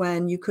used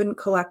when you couldn't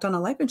collect on a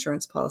life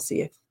insurance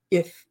policy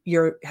if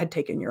you had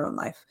taken your own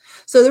life.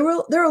 So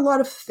there are a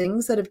lot of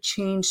things that have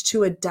changed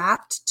to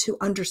adapt to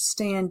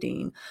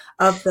understanding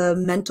of the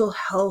mental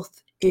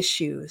health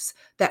issues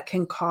that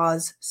can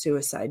cause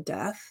suicide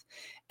death.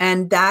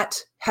 And that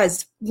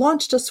has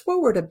launched us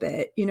forward a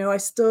bit. I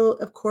still,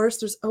 of course,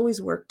 there's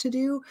always work to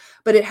do,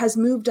 but it has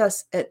moved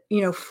us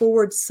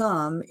forward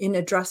some in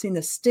addressing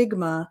the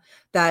stigma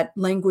that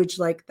language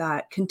like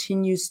that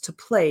continues to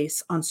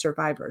place on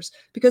survivors,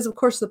 because of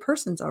course the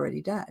person's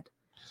already dead.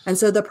 And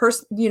so the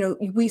person,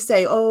 we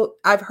say, oh,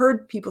 I've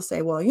heard people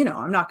say, well,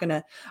 I'm not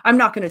going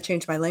to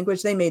change my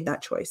language. They made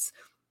that choice.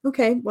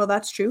 Okay, well,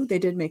 that's true. They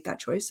did make that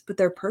choice, but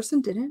their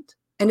person didn't.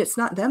 And it's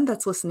not them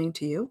that's listening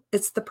to you.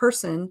 It's the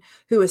person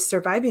who is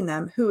surviving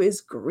them, who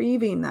is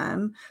grieving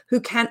them, who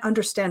can't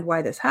understand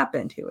why this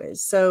happened, who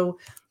is. So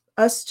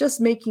us just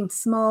making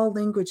small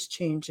language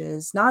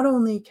changes not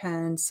only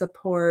can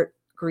support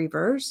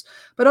grievers,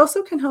 but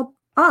also can help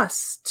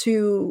us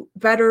to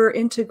better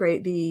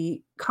integrate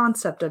the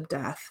concept of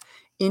death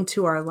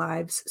into our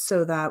lives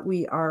so that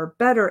we are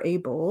better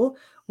able,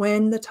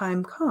 when the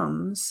time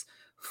comes,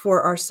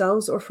 for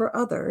ourselves or for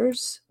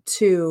others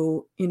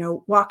to,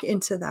 walk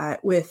into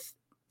that with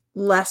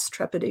less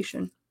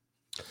trepidation.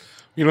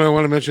 I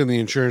want to mention the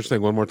insurance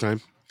thing one more time,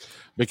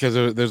 because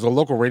there's a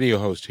local radio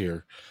host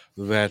here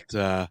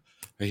that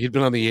he'd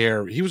been on the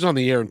air. He was on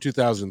the air in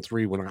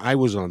 2003 when I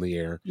was on the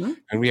air,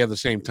 and we had the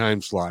same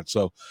time slot.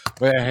 So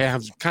I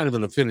have kind of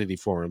an affinity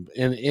for him.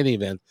 In any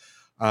event,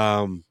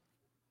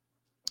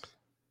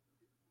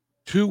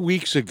 2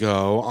 weeks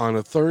ago on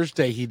a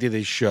Thursday, he did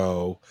his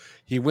show.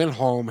 He went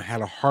home, had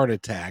a heart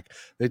attack.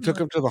 They took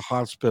him to the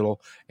hospital,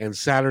 and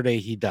Saturday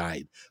he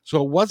died.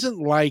 So it wasn't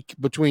like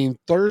between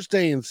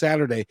Thursday and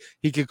Saturday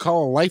he could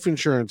call a life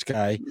insurance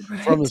guy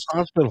from his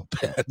hospital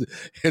bed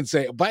and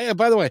say, by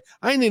the way,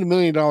 I need $1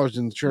 million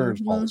in insurance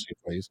policy,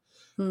 please.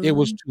 It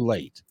was too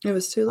late. It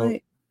was too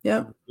late.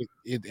 Yeah.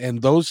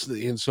 And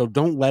so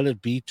don't let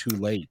it be too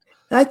late.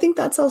 I think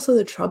that's also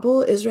the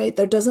trouble is, right,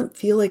 there doesn't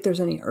feel like there's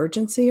any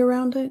urgency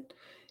around it,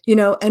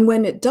 and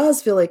when it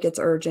does feel like it's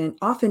urgent,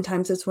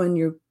 oftentimes it's when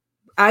you've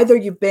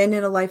been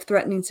in a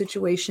life-threatening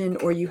situation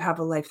or you have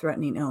a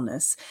life-threatening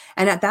illness.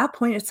 And at that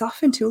point, it's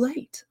often too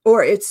late,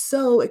 or it's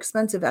so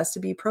expensive as to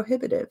be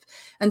prohibitive.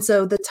 And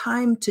so the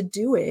time to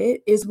do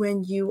it is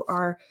when you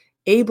are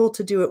able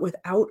to do it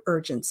without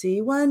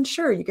urgency. One,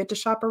 sure, you get to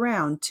shop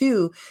around.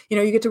 Two,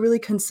 you get to really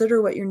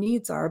consider what your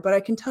needs are. But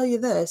I can tell you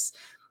this,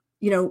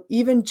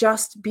 even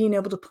just being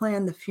able to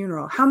plan the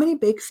funeral. How many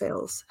bake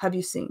sales have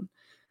you seen?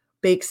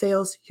 Bake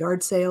sales,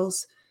 yard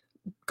sales,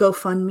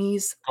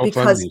 GoFundMes,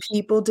 because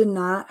people did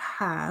not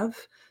have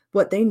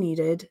what they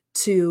needed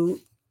to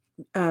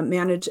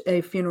manage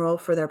a funeral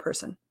for their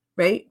person,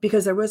 right?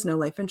 Because there was no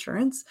life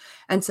insurance.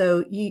 And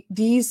so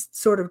these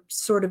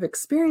sort of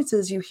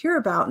experiences you hear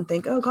about and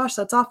think, oh gosh,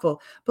 that's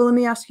awful. But let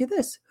me ask you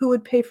this, who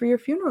would pay for your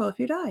funeral if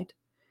you died?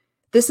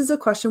 This is a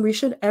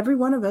question every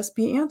one of us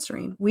be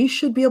answering. We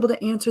should be able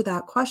to answer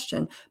that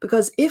question,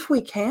 because if we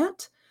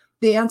can't,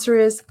 the answer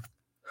is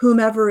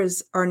whomever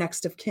is our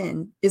next of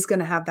kin is going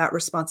to have that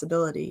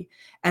responsibility.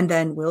 And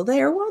then will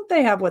they or won't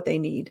they have what they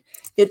need?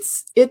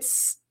 It's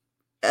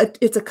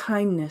a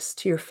kindness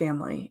to your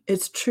family.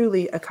 It's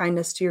truly a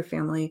kindness to your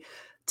family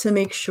to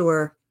make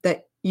sure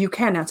that you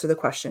can answer the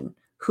question,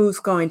 who's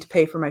going to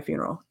pay for my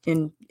funeral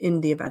in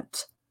the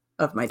event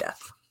of my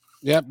death?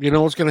 Yep. You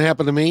know what's going to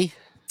happen to me?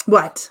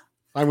 What?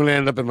 I'm going to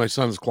end up in my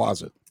son's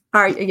closet.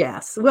 All right.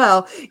 Yes.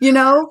 Well,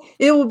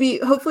 it will be,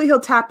 hopefully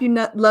he'll tap you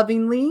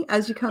lovingly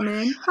as you come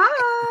in.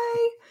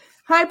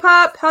 Hi,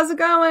 Pop. How's it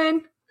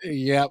going?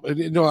 Yeah.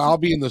 No, I'll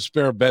be in the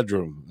spare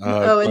bedroom.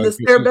 In the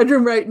spare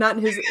bedroom, right? Not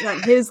in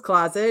his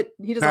closet.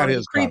 He doesn't want to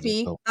be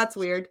creepy. Closet, no. That's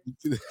weird.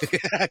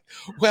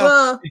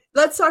 well,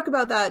 let's talk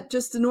about that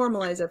just to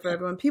normalize it for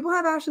everyone. People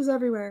have ashes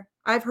everywhere.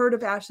 I've heard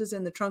of ashes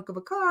in the trunk of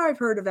a car. I've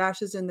heard of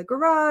ashes in the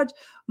garage.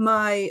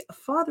 My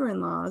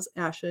father-in-law's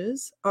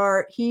ashes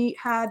he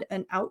had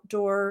an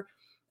outdoor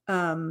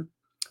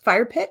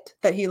fire pit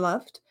that he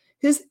loved.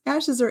 His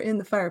ashes are in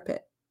the fire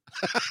pit.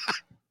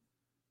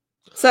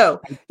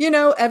 So,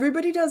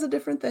 everybody does a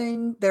different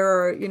thing. There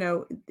are,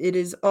 it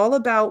is all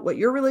about what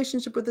your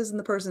relationship with is in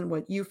the person,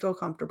 what you feel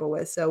comfortable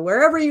with. So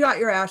wherever you got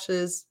your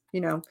ashes,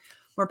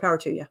 more power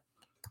to you.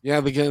 Yeah,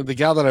 the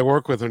gal that I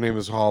work with, her name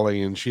is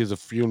Holly, and she's a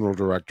funeral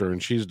director,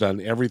 and she's done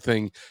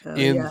everything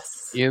in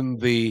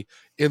the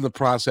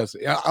process,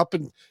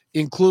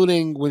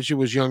 including when she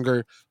was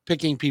younger,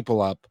 picking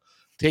people up,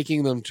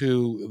 taking them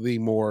to the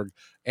morgue,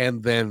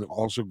 and then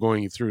also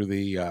going through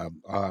the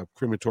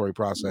crematory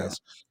process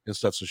and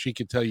stuff. So she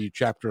could tell you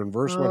chapter and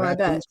verse what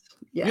happens.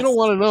 Yes. You don't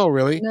want to know,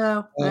 really.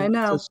 No, I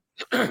know.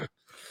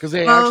 Because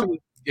they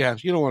actually,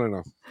 you don't want to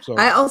know. So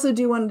I also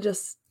do want to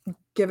just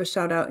give a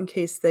shout out in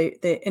case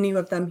they any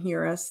of them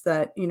hear us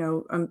that,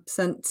 I'm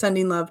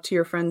sending love to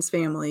your friend's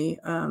family.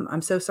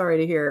 I'm so sorry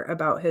to hear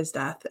about his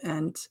death.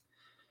 And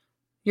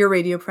your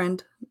radio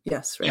friend.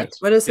 Yes, right. Yes.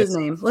 What is his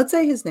name? Let's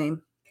say his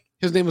name.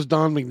 His name was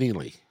Don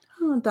McNeely.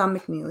 Oh, Don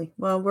McNeely.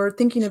 Well, we're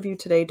thinking of you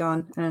today,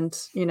 Don, and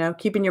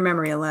keeping your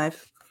memory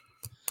alive.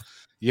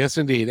 Yes,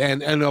 indeed.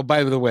 And oh,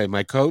 by the way,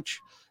 my coach,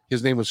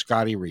 his name was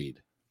Scotty Reed.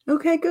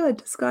 Okay,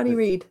 good. Scotty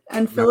Reed.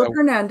 And Now Philip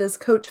Hernandez,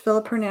 Coach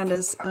Philip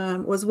Hernandez,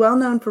 was well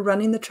known for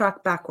running the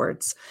track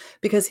backwards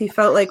because he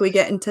felt like we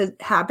get into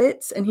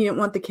habits and he didn't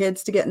want the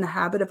kids to get in the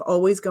habit of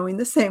always going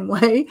the same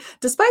way,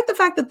 despite the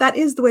fact that that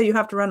is the way you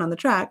have to run on the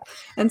track.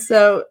 And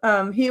so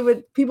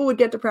people would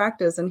get to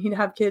practice and he'd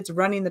have kids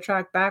running the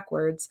track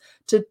backwards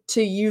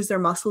to use their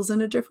muscles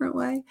in a different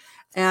way.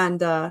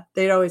 And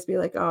they'd always be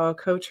like, oh,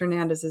 Coach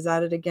Hernandez is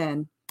at it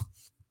again.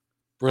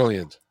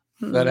 Brilliant.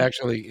 That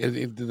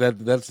actually,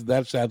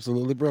 that's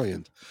absolutely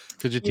brilliant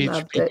because you teach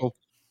people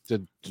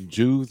to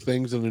do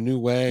things in a new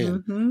way,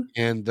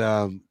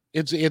 and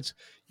it's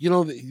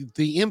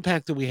the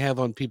impact that we have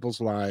on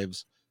people's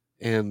lives,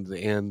 and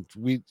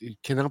it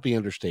cannot be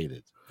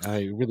understated.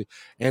 I really,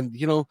 and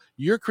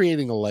you're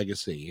creating a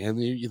legacy, and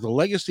the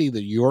legacy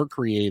that you're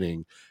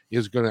creating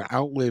is going to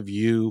outlive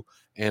you,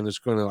 and it's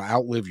going to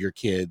outlive your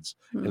kids,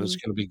 and it's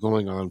going to be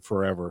going on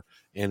forever,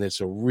 and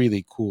it's a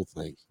really cool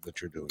thing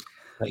that you're doing.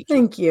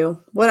 Thank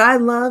you. What I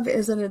love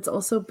is that it's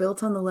also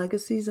built on the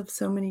legacies of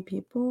so many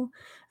people.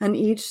 And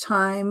each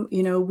time,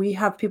 we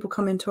have people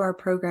come into our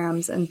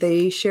programs and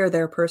they share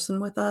their person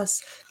with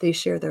us. They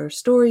share their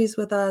stories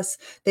with us.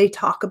 They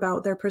talk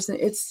about their person.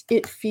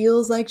 It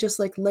feels like just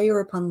like layer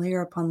upon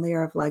layer upon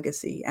layer of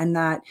legacy. And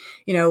that,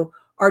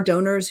 our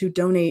donors who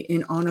donate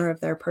in honor of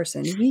their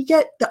person, we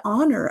get the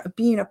honor of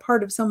being a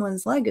part of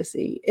someone's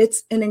legacy.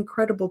 It's an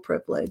incredible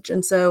privilege.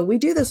 And so we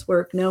do this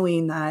work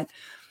knowing that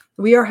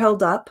we are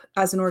held up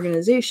as an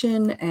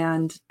organization,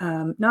 and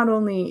not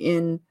only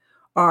in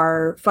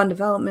our fund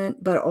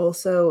development, but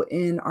also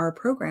in our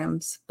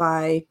programs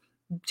by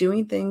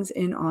doing things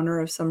in honor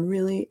of some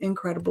really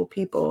incredible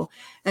people.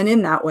 And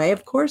in that way,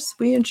 of course,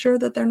 we ensure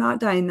that they're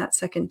not dying that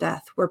second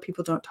death where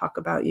people don't talk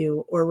about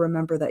you or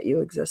remember that you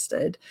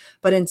existed.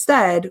 But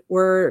instead,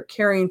 we're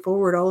carrying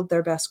forward all of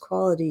their best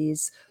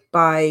qualities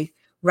by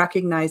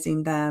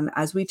recognizing them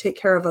as we take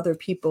care of other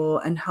people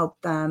and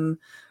help them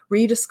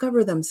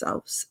rediscover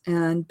themselves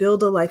and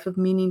build a life of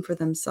meaning for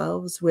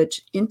themselves,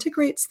 which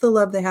integrates the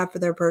love they have for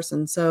their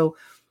person. So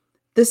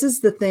this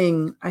is the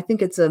thing. I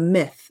think it's a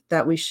myth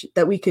that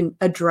we can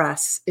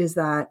address, is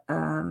that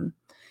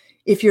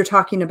if you're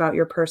talking about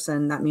your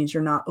person, that means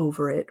you're not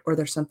over it or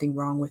there's something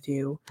wrong with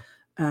you.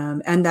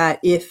 And that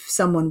if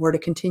someone were to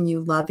continue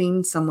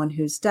loving someone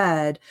who's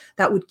dead,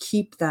 that would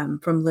keep them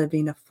from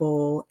living a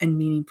full and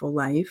meaningful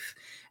life.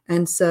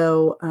 And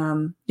so,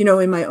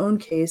 in my own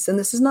case, and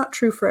this is not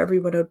true for every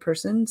widowed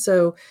person,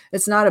 so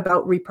it's not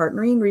about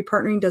repartnering.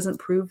 Repartnering doesn't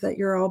prove that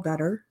you're all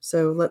better.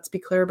 So let's be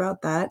clear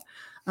about that.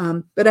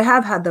 But I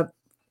have had the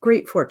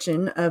great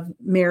fortune of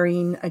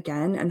marrying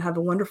again and have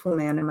a wonderful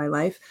man in my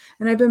life.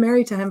 And I've been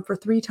married to him for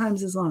 3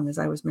 times as long as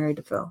I was married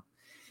to Phil.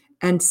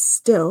 And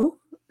still,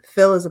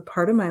 Phil is a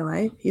part of my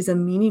life. He's a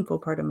meaningful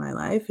part of my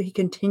life. He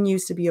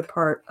continues to be a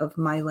part of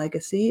my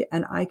legacy.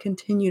 And I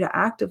continue to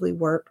actively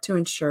work to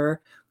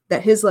ensure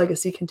that his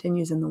legacy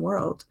continues in the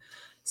world.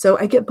 So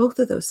I get both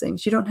of those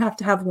things. You don't have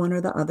to have one or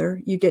the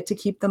other. You get to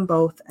keep them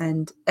both.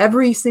 And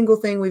every single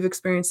thing we've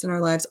experienced in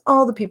our lives,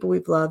 all the people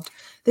we've loved,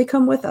 they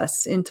come with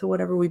us into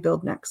whatever we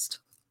build next.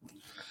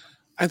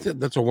 I think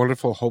that's a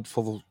wonderful,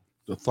 hopeful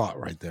thought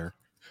right there,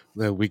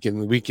 that we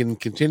can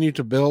continue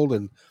to build.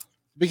 And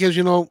because,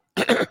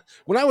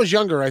 when I was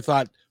younger, I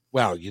thought,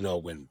 well,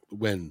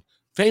 when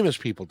famous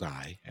people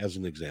die, as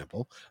an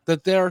example,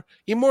 that they're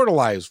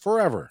immortalized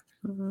forever.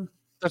 Mm-hmm.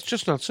 That's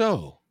just not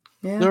so.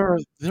 Yeah.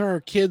 There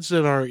are kids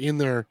that are in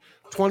their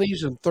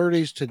 20s and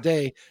 30s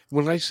today.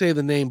 When I say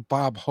the name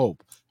Bob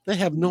Hope, they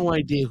have no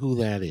idea who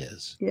that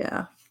is.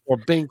 Yeah. Or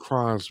Bing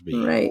Crosby,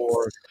 right.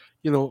 or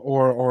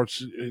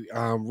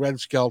Red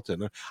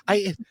Skelton.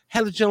 I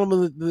had a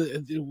gentleman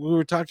that we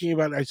were talking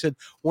about. I said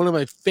one of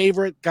my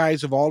favorite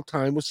guys of all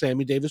time was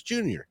Sammy Davis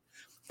Jr.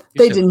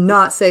 They did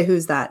not say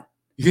who's that.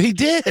 He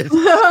did.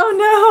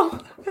 Oh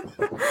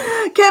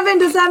no, Kevin.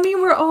 Does that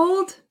mean we're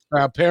old?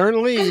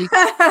 Apparently,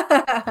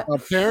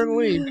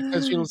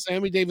 because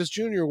Sammy Davis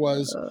Jr.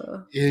 was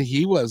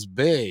he was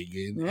big,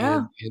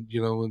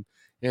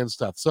 and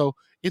stuff. So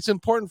it's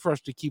important for us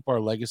to keep our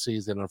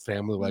legacies and our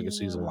family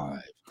legacies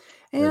alive.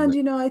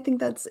 And I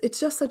think it's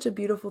just such a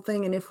beautiful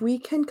thing. And if we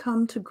can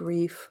come to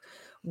grief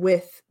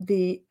with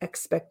the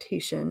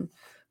expectation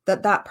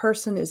that that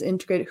person is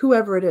integrated,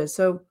 whoever it is.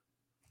 So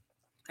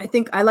I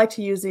think I like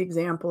to use the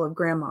example of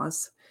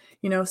grandmas.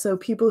 So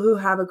people who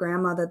have a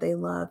grandma that they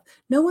love,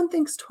 no one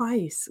thinks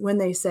twice when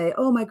they say,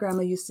 oh, my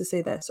grandma used to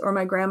say this, or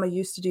my grandma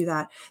used to do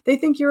that. They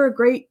think you're a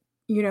great,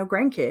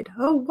 grandkid.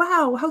 Oh,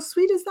 wow. How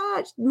sweet is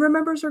that?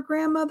 Remembers her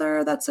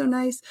grandmother. That's so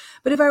nice.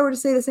 But if I were to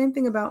say the same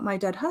thing about my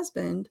dead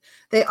husband,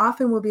 they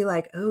often will be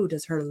like, oh,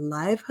 does her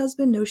live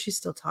husband know she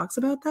still talks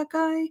about that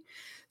guy?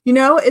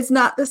 It's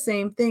not the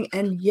same thing.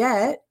 And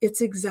yet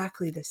it's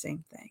exactly the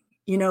same thing.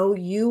 You know,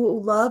 you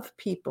love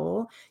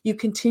people, you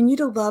continue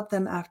to love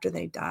them after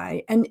they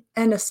die. And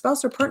a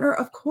spouse or partner,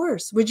 of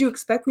course. Would you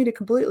expect me to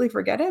completely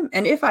forget him?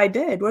 And if I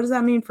did, what does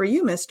that mean for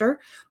you, mister?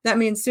 That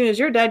means as soon as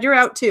you're dead, you're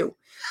out too.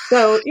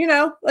 So, you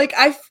know, like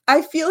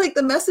I feel like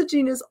the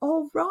messaging is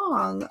all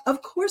wrong.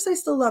 Of course I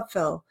still love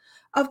Phil.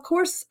 Of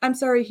course I'm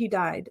sorry he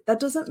died. That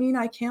doesn't mean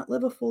I can't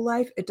live a full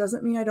life. It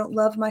doesn't mean I don't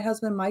love my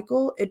husband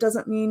Michael. It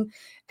doesn't mean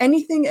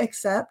anything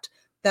except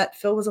that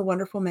Phil was a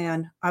wonderful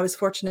man. I was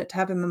fortunate to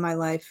have him in my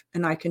life,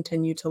 and I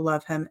continue to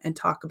love him and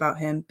talk about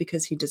him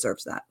because he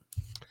deserves that.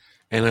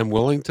 And I'm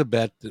willing to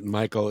bet that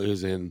Michael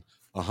is in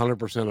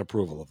 100%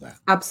 approval of that.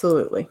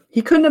 Absolutely.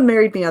 He couldn't have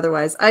married me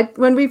otherwise.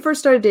 When we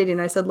first started dating,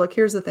 I said, look,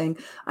 here's the thing.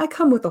 I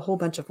come with a whole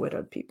bunch of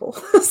widowed people.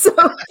 So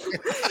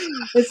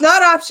it's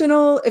not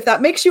optional. If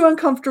that makes you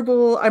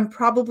uncomfortable, I'm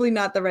probably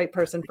not the right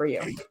person for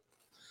you.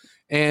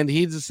 And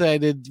he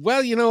decided,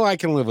 well, you know, I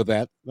can live with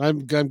that.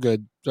 I'm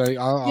good.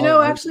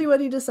 Actually what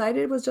he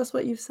decided was just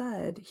what you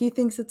said. He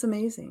thinks it's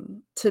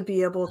amazing to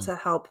be able to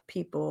help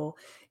people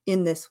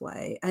in this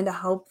way and to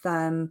help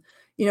them,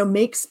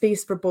 make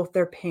space for both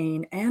their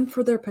pain and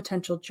for their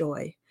potential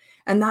joy.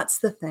 And that's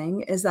the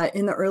thing, is that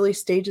in the early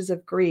stages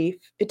of grief,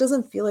 it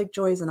doesn't feel like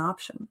joy is an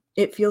option.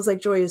 It feels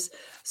like joy is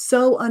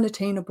so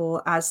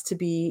unattainable as to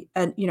be,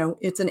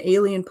 it's an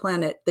alien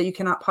planet that you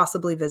cannot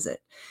possibly visit.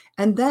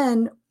 And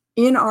then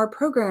in our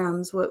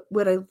programs,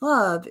 what I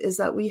love is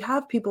that we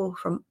have people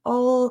from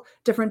all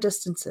different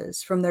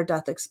distances from their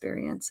death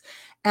experience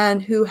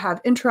and who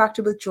have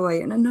interacted with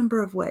joy in a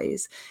number of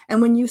ways. And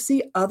when you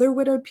see other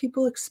widowed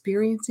people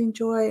experiencing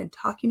joy and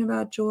talking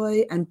about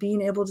joy and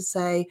being able to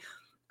say,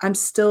 I'm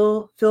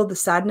still feel the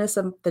sadness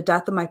of the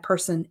death of my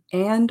person,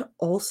 and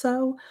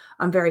also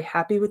I'm very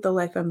happy with the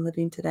life I'm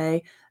living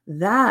today,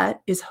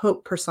 that is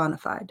hope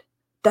personified.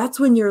 That's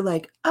when you're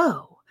like,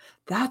 oh,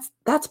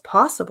 that's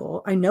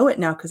possible. I know it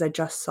now because I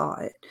just saw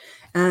it.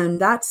 And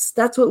that's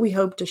what we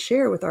hope to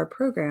share with our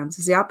programs,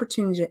 is the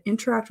opportunity to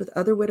interact with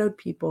other widowed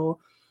people,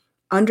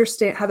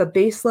 understand, have a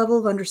base level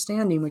of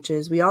understanding, which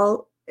is we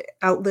all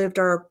outlived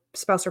our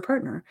spouse or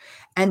partner.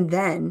 And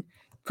then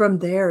from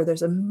there,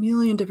 there's a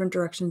million different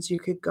directions you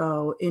could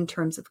go in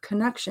terms of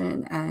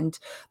connection and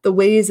the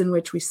ways in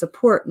which we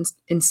support and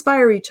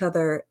inspire each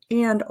other,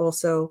 and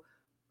also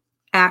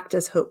act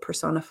as hope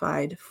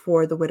personified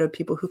for the widowed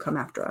people who come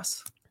after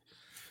us.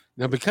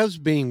 Now, because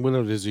being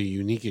widowed is a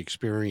unique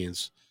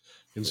experience,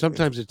 and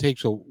sometimes it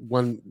takes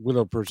one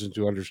widowed person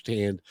to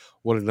understand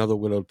what another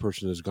widowed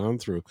person has gone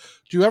through.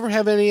 Do you ever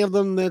have any of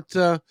them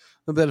that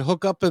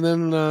hook up and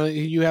then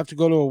you have to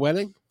go to a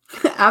wedding?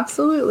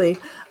 Absolutely.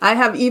 I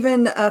have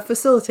even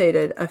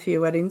facilitated a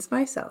few weddings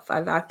myself.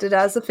 I've acted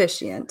as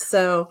officiant.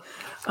 So,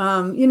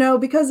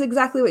 because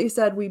exactly what you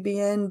said, we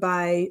begin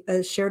by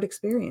a shared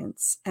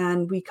experience,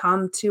 and we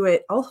come to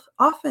it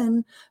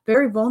often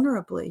very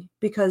vulnerably,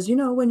 because,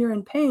 when you're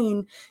in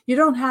pain, you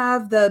don't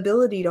have the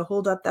ability to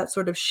hold up that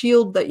sort of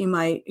shield that you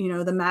might,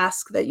 the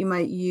mask that you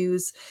might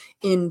use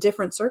in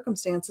different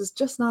circumstances,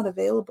 just not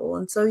available.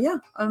 And so,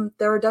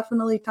 there are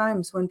definitely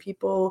times when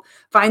people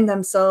find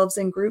themselves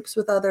in groups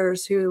with others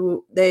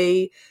who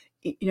they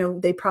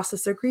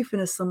process their grief in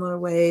a similar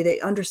way. They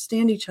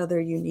understand each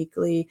other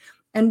uniquely.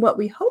 And what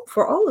we hope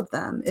for all of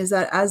them is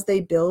that as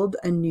they build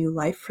a new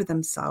life for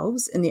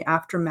themselves in the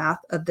aftermath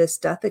of this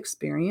death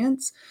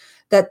experience,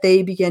 that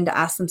they begin to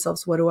ask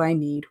themselves, what do I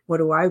need? What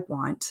do I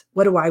want?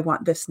 What do I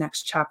want this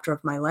next chapter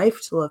of my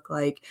life to look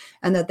like?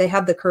 And that they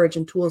have the courage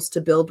and tools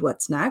to build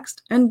what's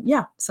next. And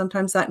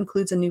sometimes that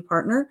includes a new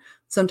partner.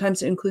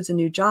 Sometimes it includes a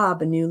new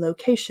job, a new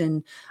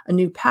location, a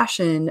new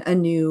passion, a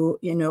new,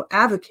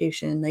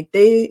 avocation. Like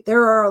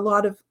there are a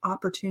lot of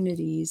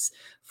opportunities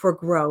for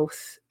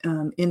growth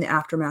in the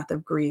aftermath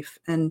of grief.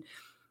 And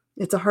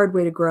it's a hard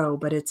way to grow,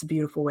 but it's a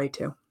beautiful way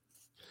too.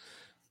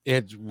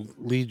 It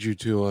leads you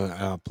to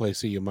a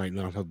place that you might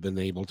not have been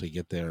able to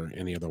get there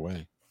any other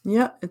way.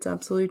 Yeah, it's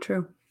absolutely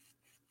true.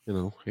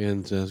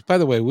 And by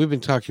the way, we've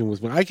been talking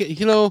with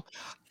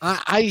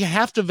I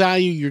have to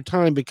value your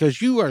time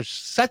because you are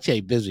such a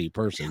busy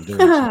person.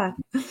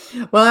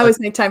 Well, I always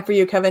make time for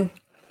you, Kevin.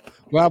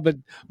 Well, but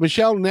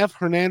Michelle Neff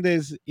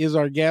Hernandez is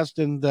our guest,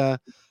 and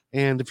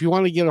if you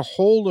want to get a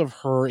hold of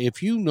her,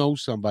 if you know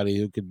somebody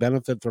who could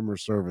benefit from her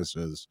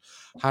services,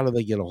 how do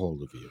they get a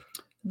hold of you?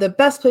 The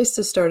best place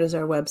to start is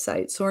our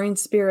website,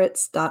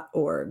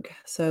 soaringspirits.org.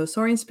 So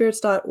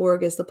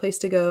soaringspirits.org is the place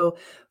to go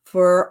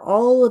for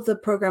all of the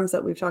programs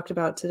that we've talked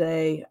about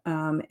today.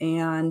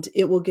 And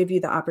it will give you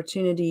the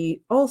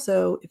opportunity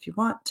also, if you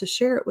want, to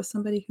share it with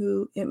somebody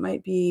who it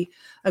might be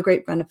a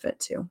great benefit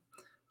to.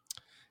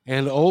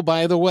 And oh,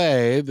 by the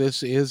way,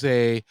 this is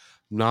a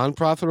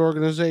nonprofit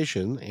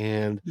organization,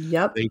 and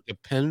they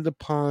depend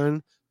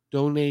upon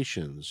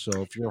donations.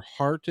 So if your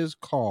heart is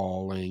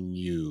calling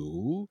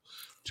you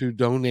to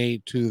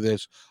donate to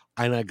this,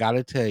 and I got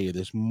to tell you,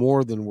 this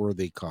more than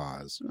worthy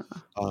cause,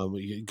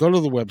 you go to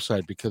the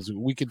website, because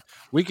we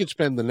could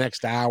spend the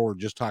next hour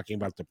just talking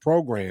about the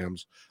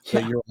programs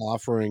that you're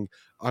offering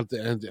on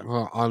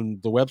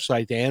the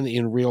website and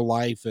in real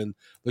life, and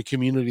the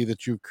community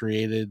that you've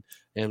created.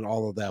 and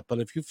all of that. But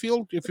if you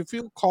feel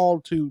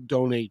called to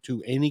donate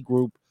to any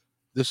group,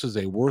 this is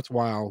a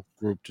worthwhile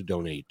group to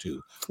donate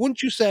to.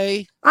 Wouldn't you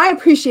say? I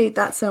appreciate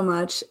that so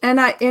much. And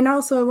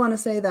also I want to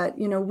say that,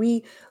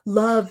 we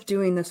love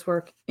doing this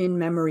work in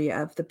memory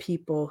of the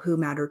people who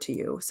matter to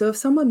you. So if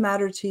someone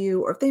mattered to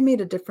you, or if they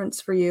made a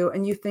difference for you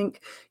and you think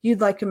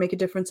you'd like to make a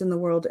difference in the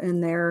world in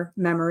their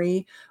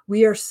memory,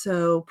 we are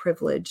so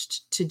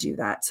privileged to do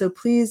that. So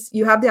please,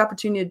 you have the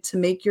opportunity to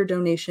make your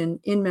donation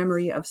in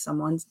memory of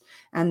someone's,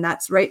 and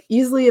that's right,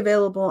 easily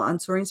available on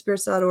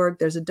soaringspirits.org.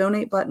 There's a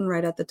donate button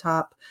right at the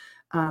top.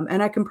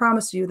 And I can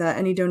promise you that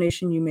any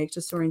donation you make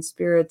to Soaring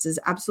Spirits is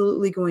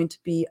absolutely going to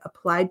be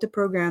applied to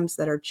programs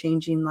that are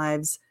changing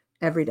lives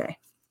every day.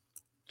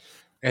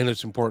 And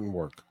it's important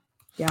work.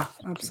 Yeah,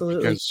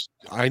 absolutely. Because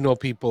I know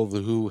people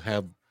who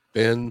have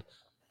been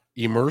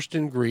immersed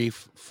in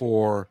grief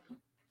for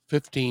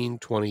 15,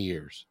 20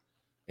 years.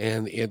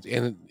 And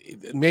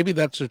maybe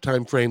that's the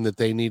time frame that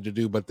they need to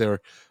do, but they're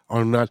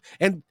not.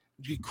 And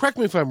correct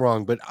me if I'm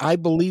wrong, but I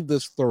believe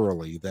this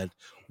thoroughly, that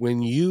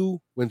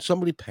when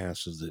somebody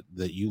passes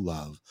that you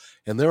love,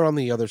 and they're on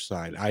the other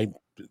side,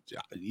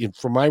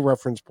 from my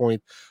reference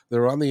point,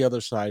 they're on the other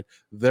side,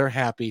 they're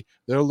happy,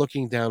 they're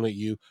looking down at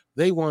you,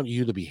 they want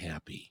you to be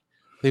happy.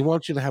 They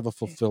want you to have a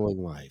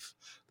fulfilling life.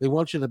 They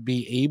want you to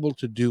be able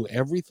to do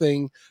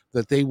everything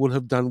that they would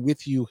have done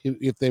with you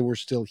if they were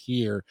still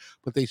here,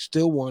 but they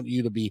still want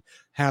you to be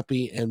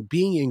happy. And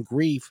being in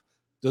grief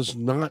does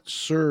not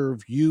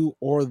serve you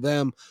or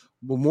them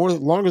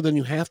longer than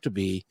you have to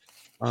be,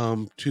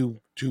 to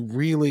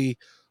really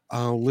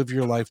live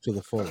your life to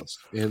the fullest.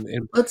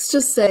 And let's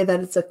just say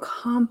that it's a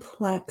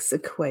complex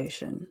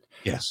equation.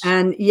 yes.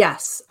 And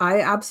yes,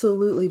 I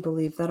absolutely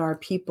believe that our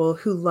people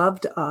who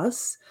loved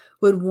us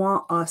would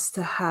want us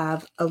to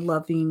have a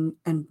loving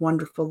and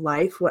wonderful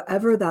life,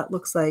 whatever that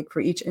looks like for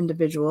each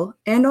individual.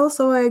 And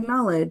also I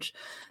acknowledge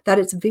that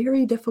it's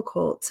very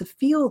difficult to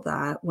feel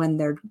that when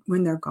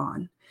they're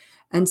gone.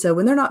 And so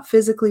when they're not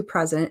physically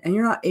present and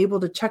you're not able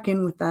to check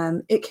in with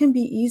them, it can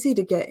be easy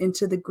to get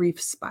into the grief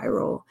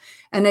spiral.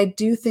 And I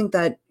do think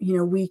that,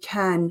 we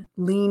can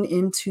lean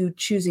into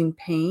choosing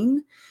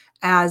pain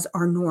as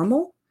our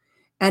normal.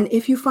 And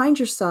if you find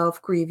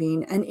yourself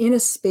grieving and in a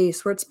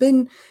space where it's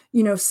been,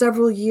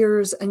 several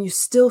years and you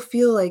still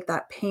feel like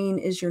that pain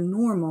is your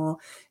normal,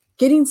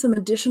 getting some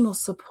additional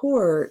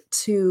support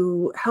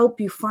to help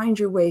you find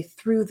your way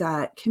through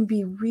that can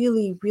be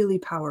really, really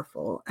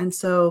powerful. And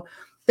so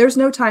there's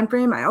no time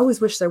frame. I always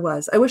wish there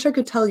was. I wish I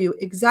could tell you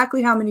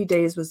exactly how many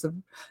days was the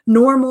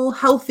normal,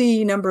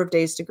 healthy number of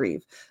days to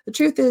grieve. The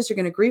truth is you're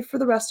going to grieve for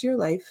the rest of your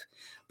life,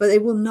 but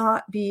it will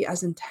not be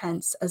as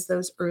intense as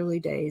those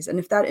early days. And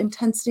if that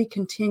intensity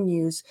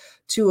continues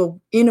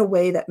in a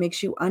way that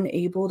makes you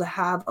unable to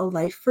have a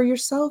life for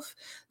yourself,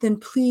 then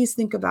please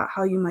think about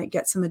how you might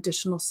get some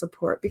additional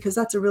support, because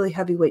that's a really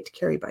heavy weight to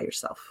carry by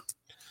yourself.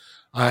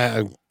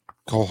 I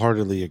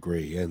wholeheartedly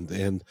agree. And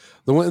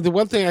the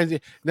one thing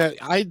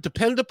I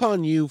depend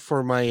upon you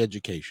for my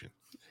education.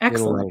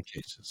 Excellent. In a lot of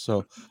cases.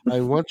 So I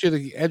want you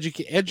to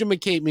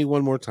educate me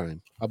one more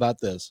time about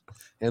this.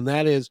 And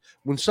that is,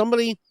 when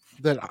somebody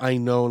that I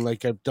know,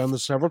 like I've done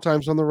this several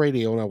times on the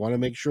radio, and I want to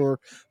make sure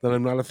that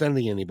I'm not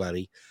offending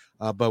anybody.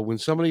 But when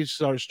somebody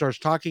starts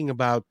talking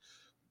about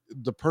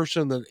the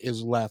person that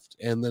is left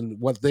and then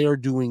what they are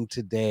doing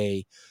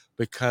today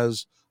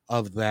because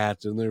of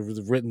that, and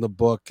they've written the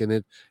book, and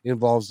it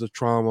involves the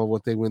trauma,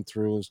 what they went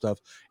through and stuff,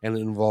 and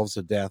it involves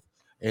the death.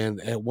 And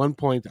at one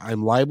point,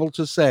 I'm liable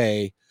to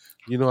say,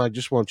 I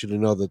just want you to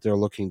know that they're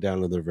looking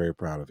down and they're very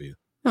proud of you.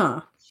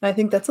 Oh, I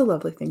think that's a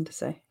lovely thing to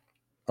say.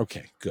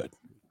 Okay, good.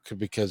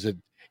 Because and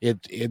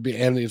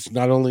it's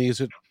not only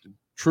is it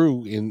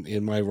true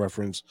in my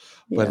reference,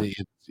 but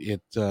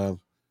it can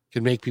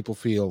make people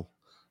feel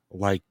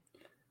like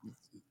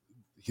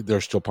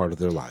they're still part of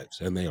their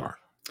lives, and they are.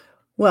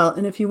 Well,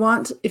 and if you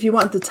want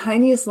the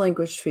tiniest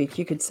language tweak,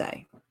 you could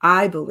say,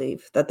 I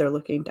believe that they're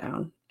looking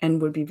down and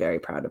would be very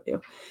proud of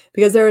you,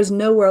 because there is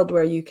no world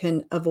where you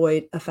can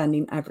avoid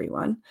offending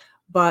everyone.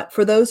 But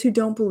for those who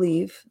don't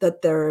believe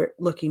that they're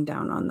looking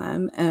down on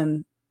them,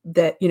 and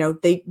that,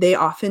 they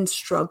often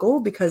struggle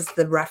because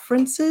the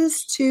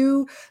references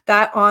to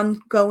that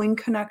ongoing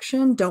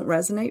connection don't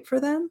resonate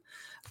for them.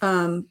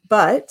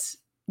 But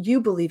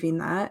you believing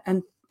that,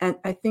 and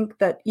I think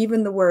that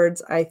even the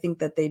words, I think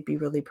that they'd be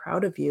really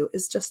proud of you,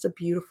 is just a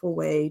beautiful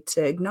way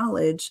to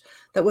acknowledge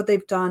that what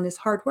they've done is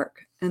hard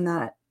work, and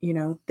that,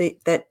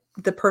 that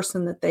the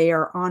person that they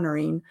are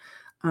honoring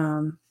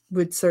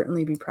would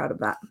certainly be proud of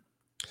that.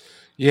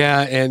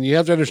 Yeah, and you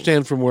have to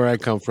understand from where I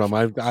come from.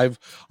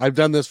 I've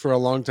done this for a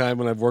long time,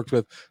 and I've worked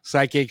with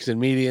psychics and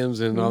mediums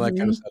and all that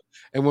kind of stuff.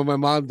 And when my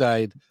mom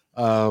died,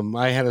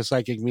 I had a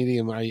psychic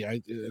medium.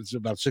 It's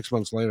about 6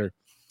 months later,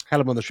 had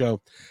him on the show,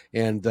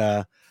 and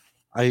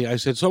I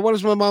said, so what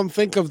does my mom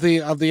think of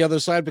the other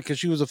side? Because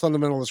she was a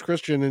fundamentalist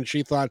Christian, and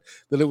she thought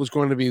that it was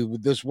going to be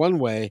this one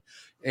way.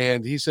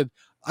 And he said,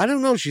 I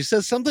don't know. She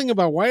says something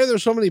about, why are there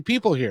so many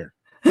people here?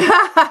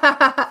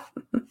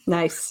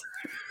 Nice.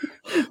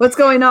 What's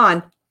going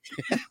on?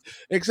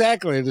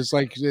 Exactly. And it's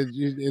like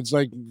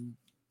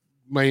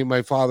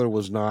my father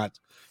was not.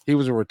 He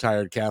was a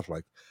retired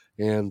Catholic,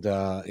 and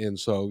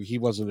so he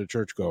wasn't a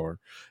churchgoer,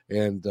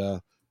 and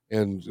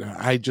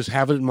I just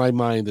have it in my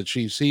mind that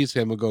she sees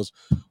him and goes,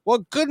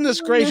 "Well, goodness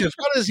gracious,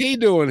 what is he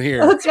doing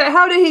here?" That's right.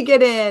 How did he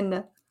get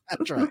in?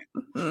 That's right.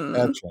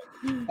 That's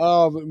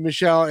right.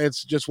 Michelle,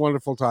 it's just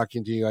wonderful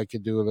talking to you. I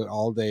could do it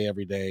all day,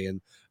 every day,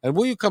 and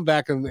will you come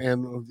back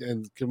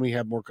and can we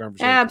have more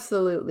conversation?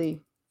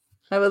 Absolutely,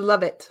 I would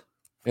love it.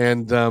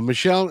 And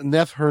Michelle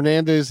Neff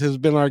Hernandez has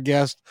been our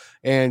guest.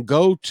 And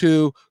go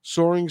to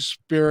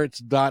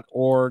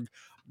soaringspirits.org.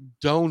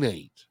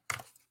 Donate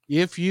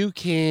if you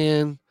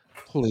can,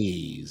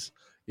 please.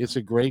 It's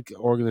a great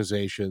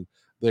organization.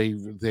 They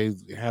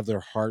have their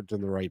heart in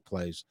the right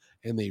place,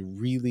 and they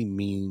really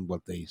mean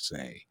what they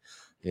say.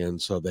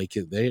 And so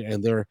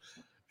they're.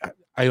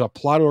 I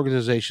applaud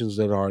organizations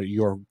that are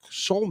your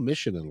sole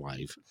mission in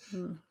life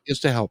is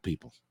to help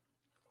people.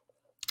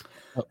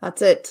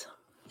 That's it.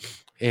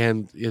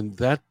 And in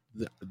that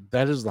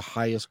is the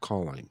highest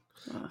calling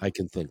I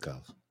can think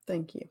of.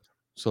 Thank you.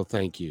 So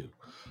thank you.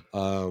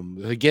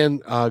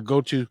 Again,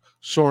 go to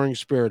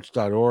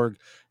soaringspirits.org.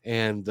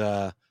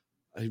 And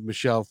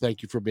Michelle,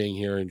 thank you for being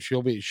here. And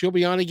she'll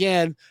be on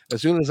again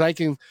as soon as I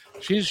can.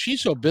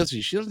 She's so busy.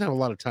 She doesn't have a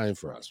lot of time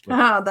for us.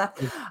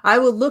 I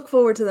will look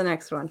forward to the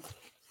next one.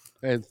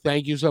 And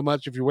thank you so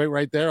much. If you wait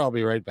right there, I'll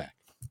be right back.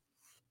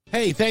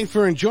 Hey, thanks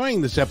for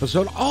enjoying this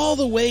episode all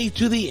the way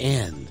to the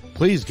end.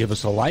 Please give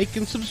us a like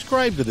and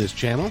subscribe to this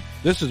channel.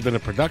 This has been a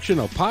production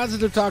of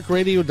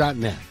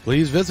PositiveTalkRadio.net.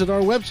 Please visit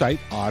our website,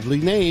 oddly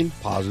named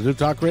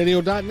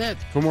PositiveTalkRadio.net,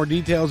 for more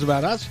details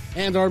about us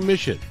and our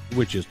mission,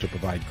 which is to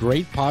provide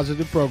great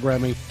positive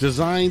programming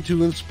designed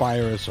to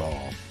inspire us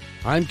all.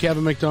 I'm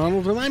Kevin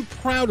McDonald, and I'm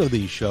proud of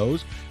these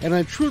shows, and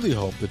I truly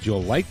hope that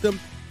you'll like them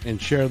and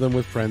share them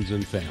with friends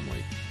and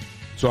family.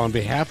 So on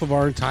behalf of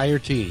our entire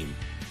team,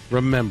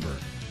 remember,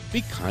 be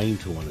kind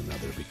to one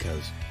another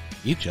because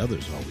each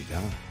other's all we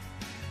got.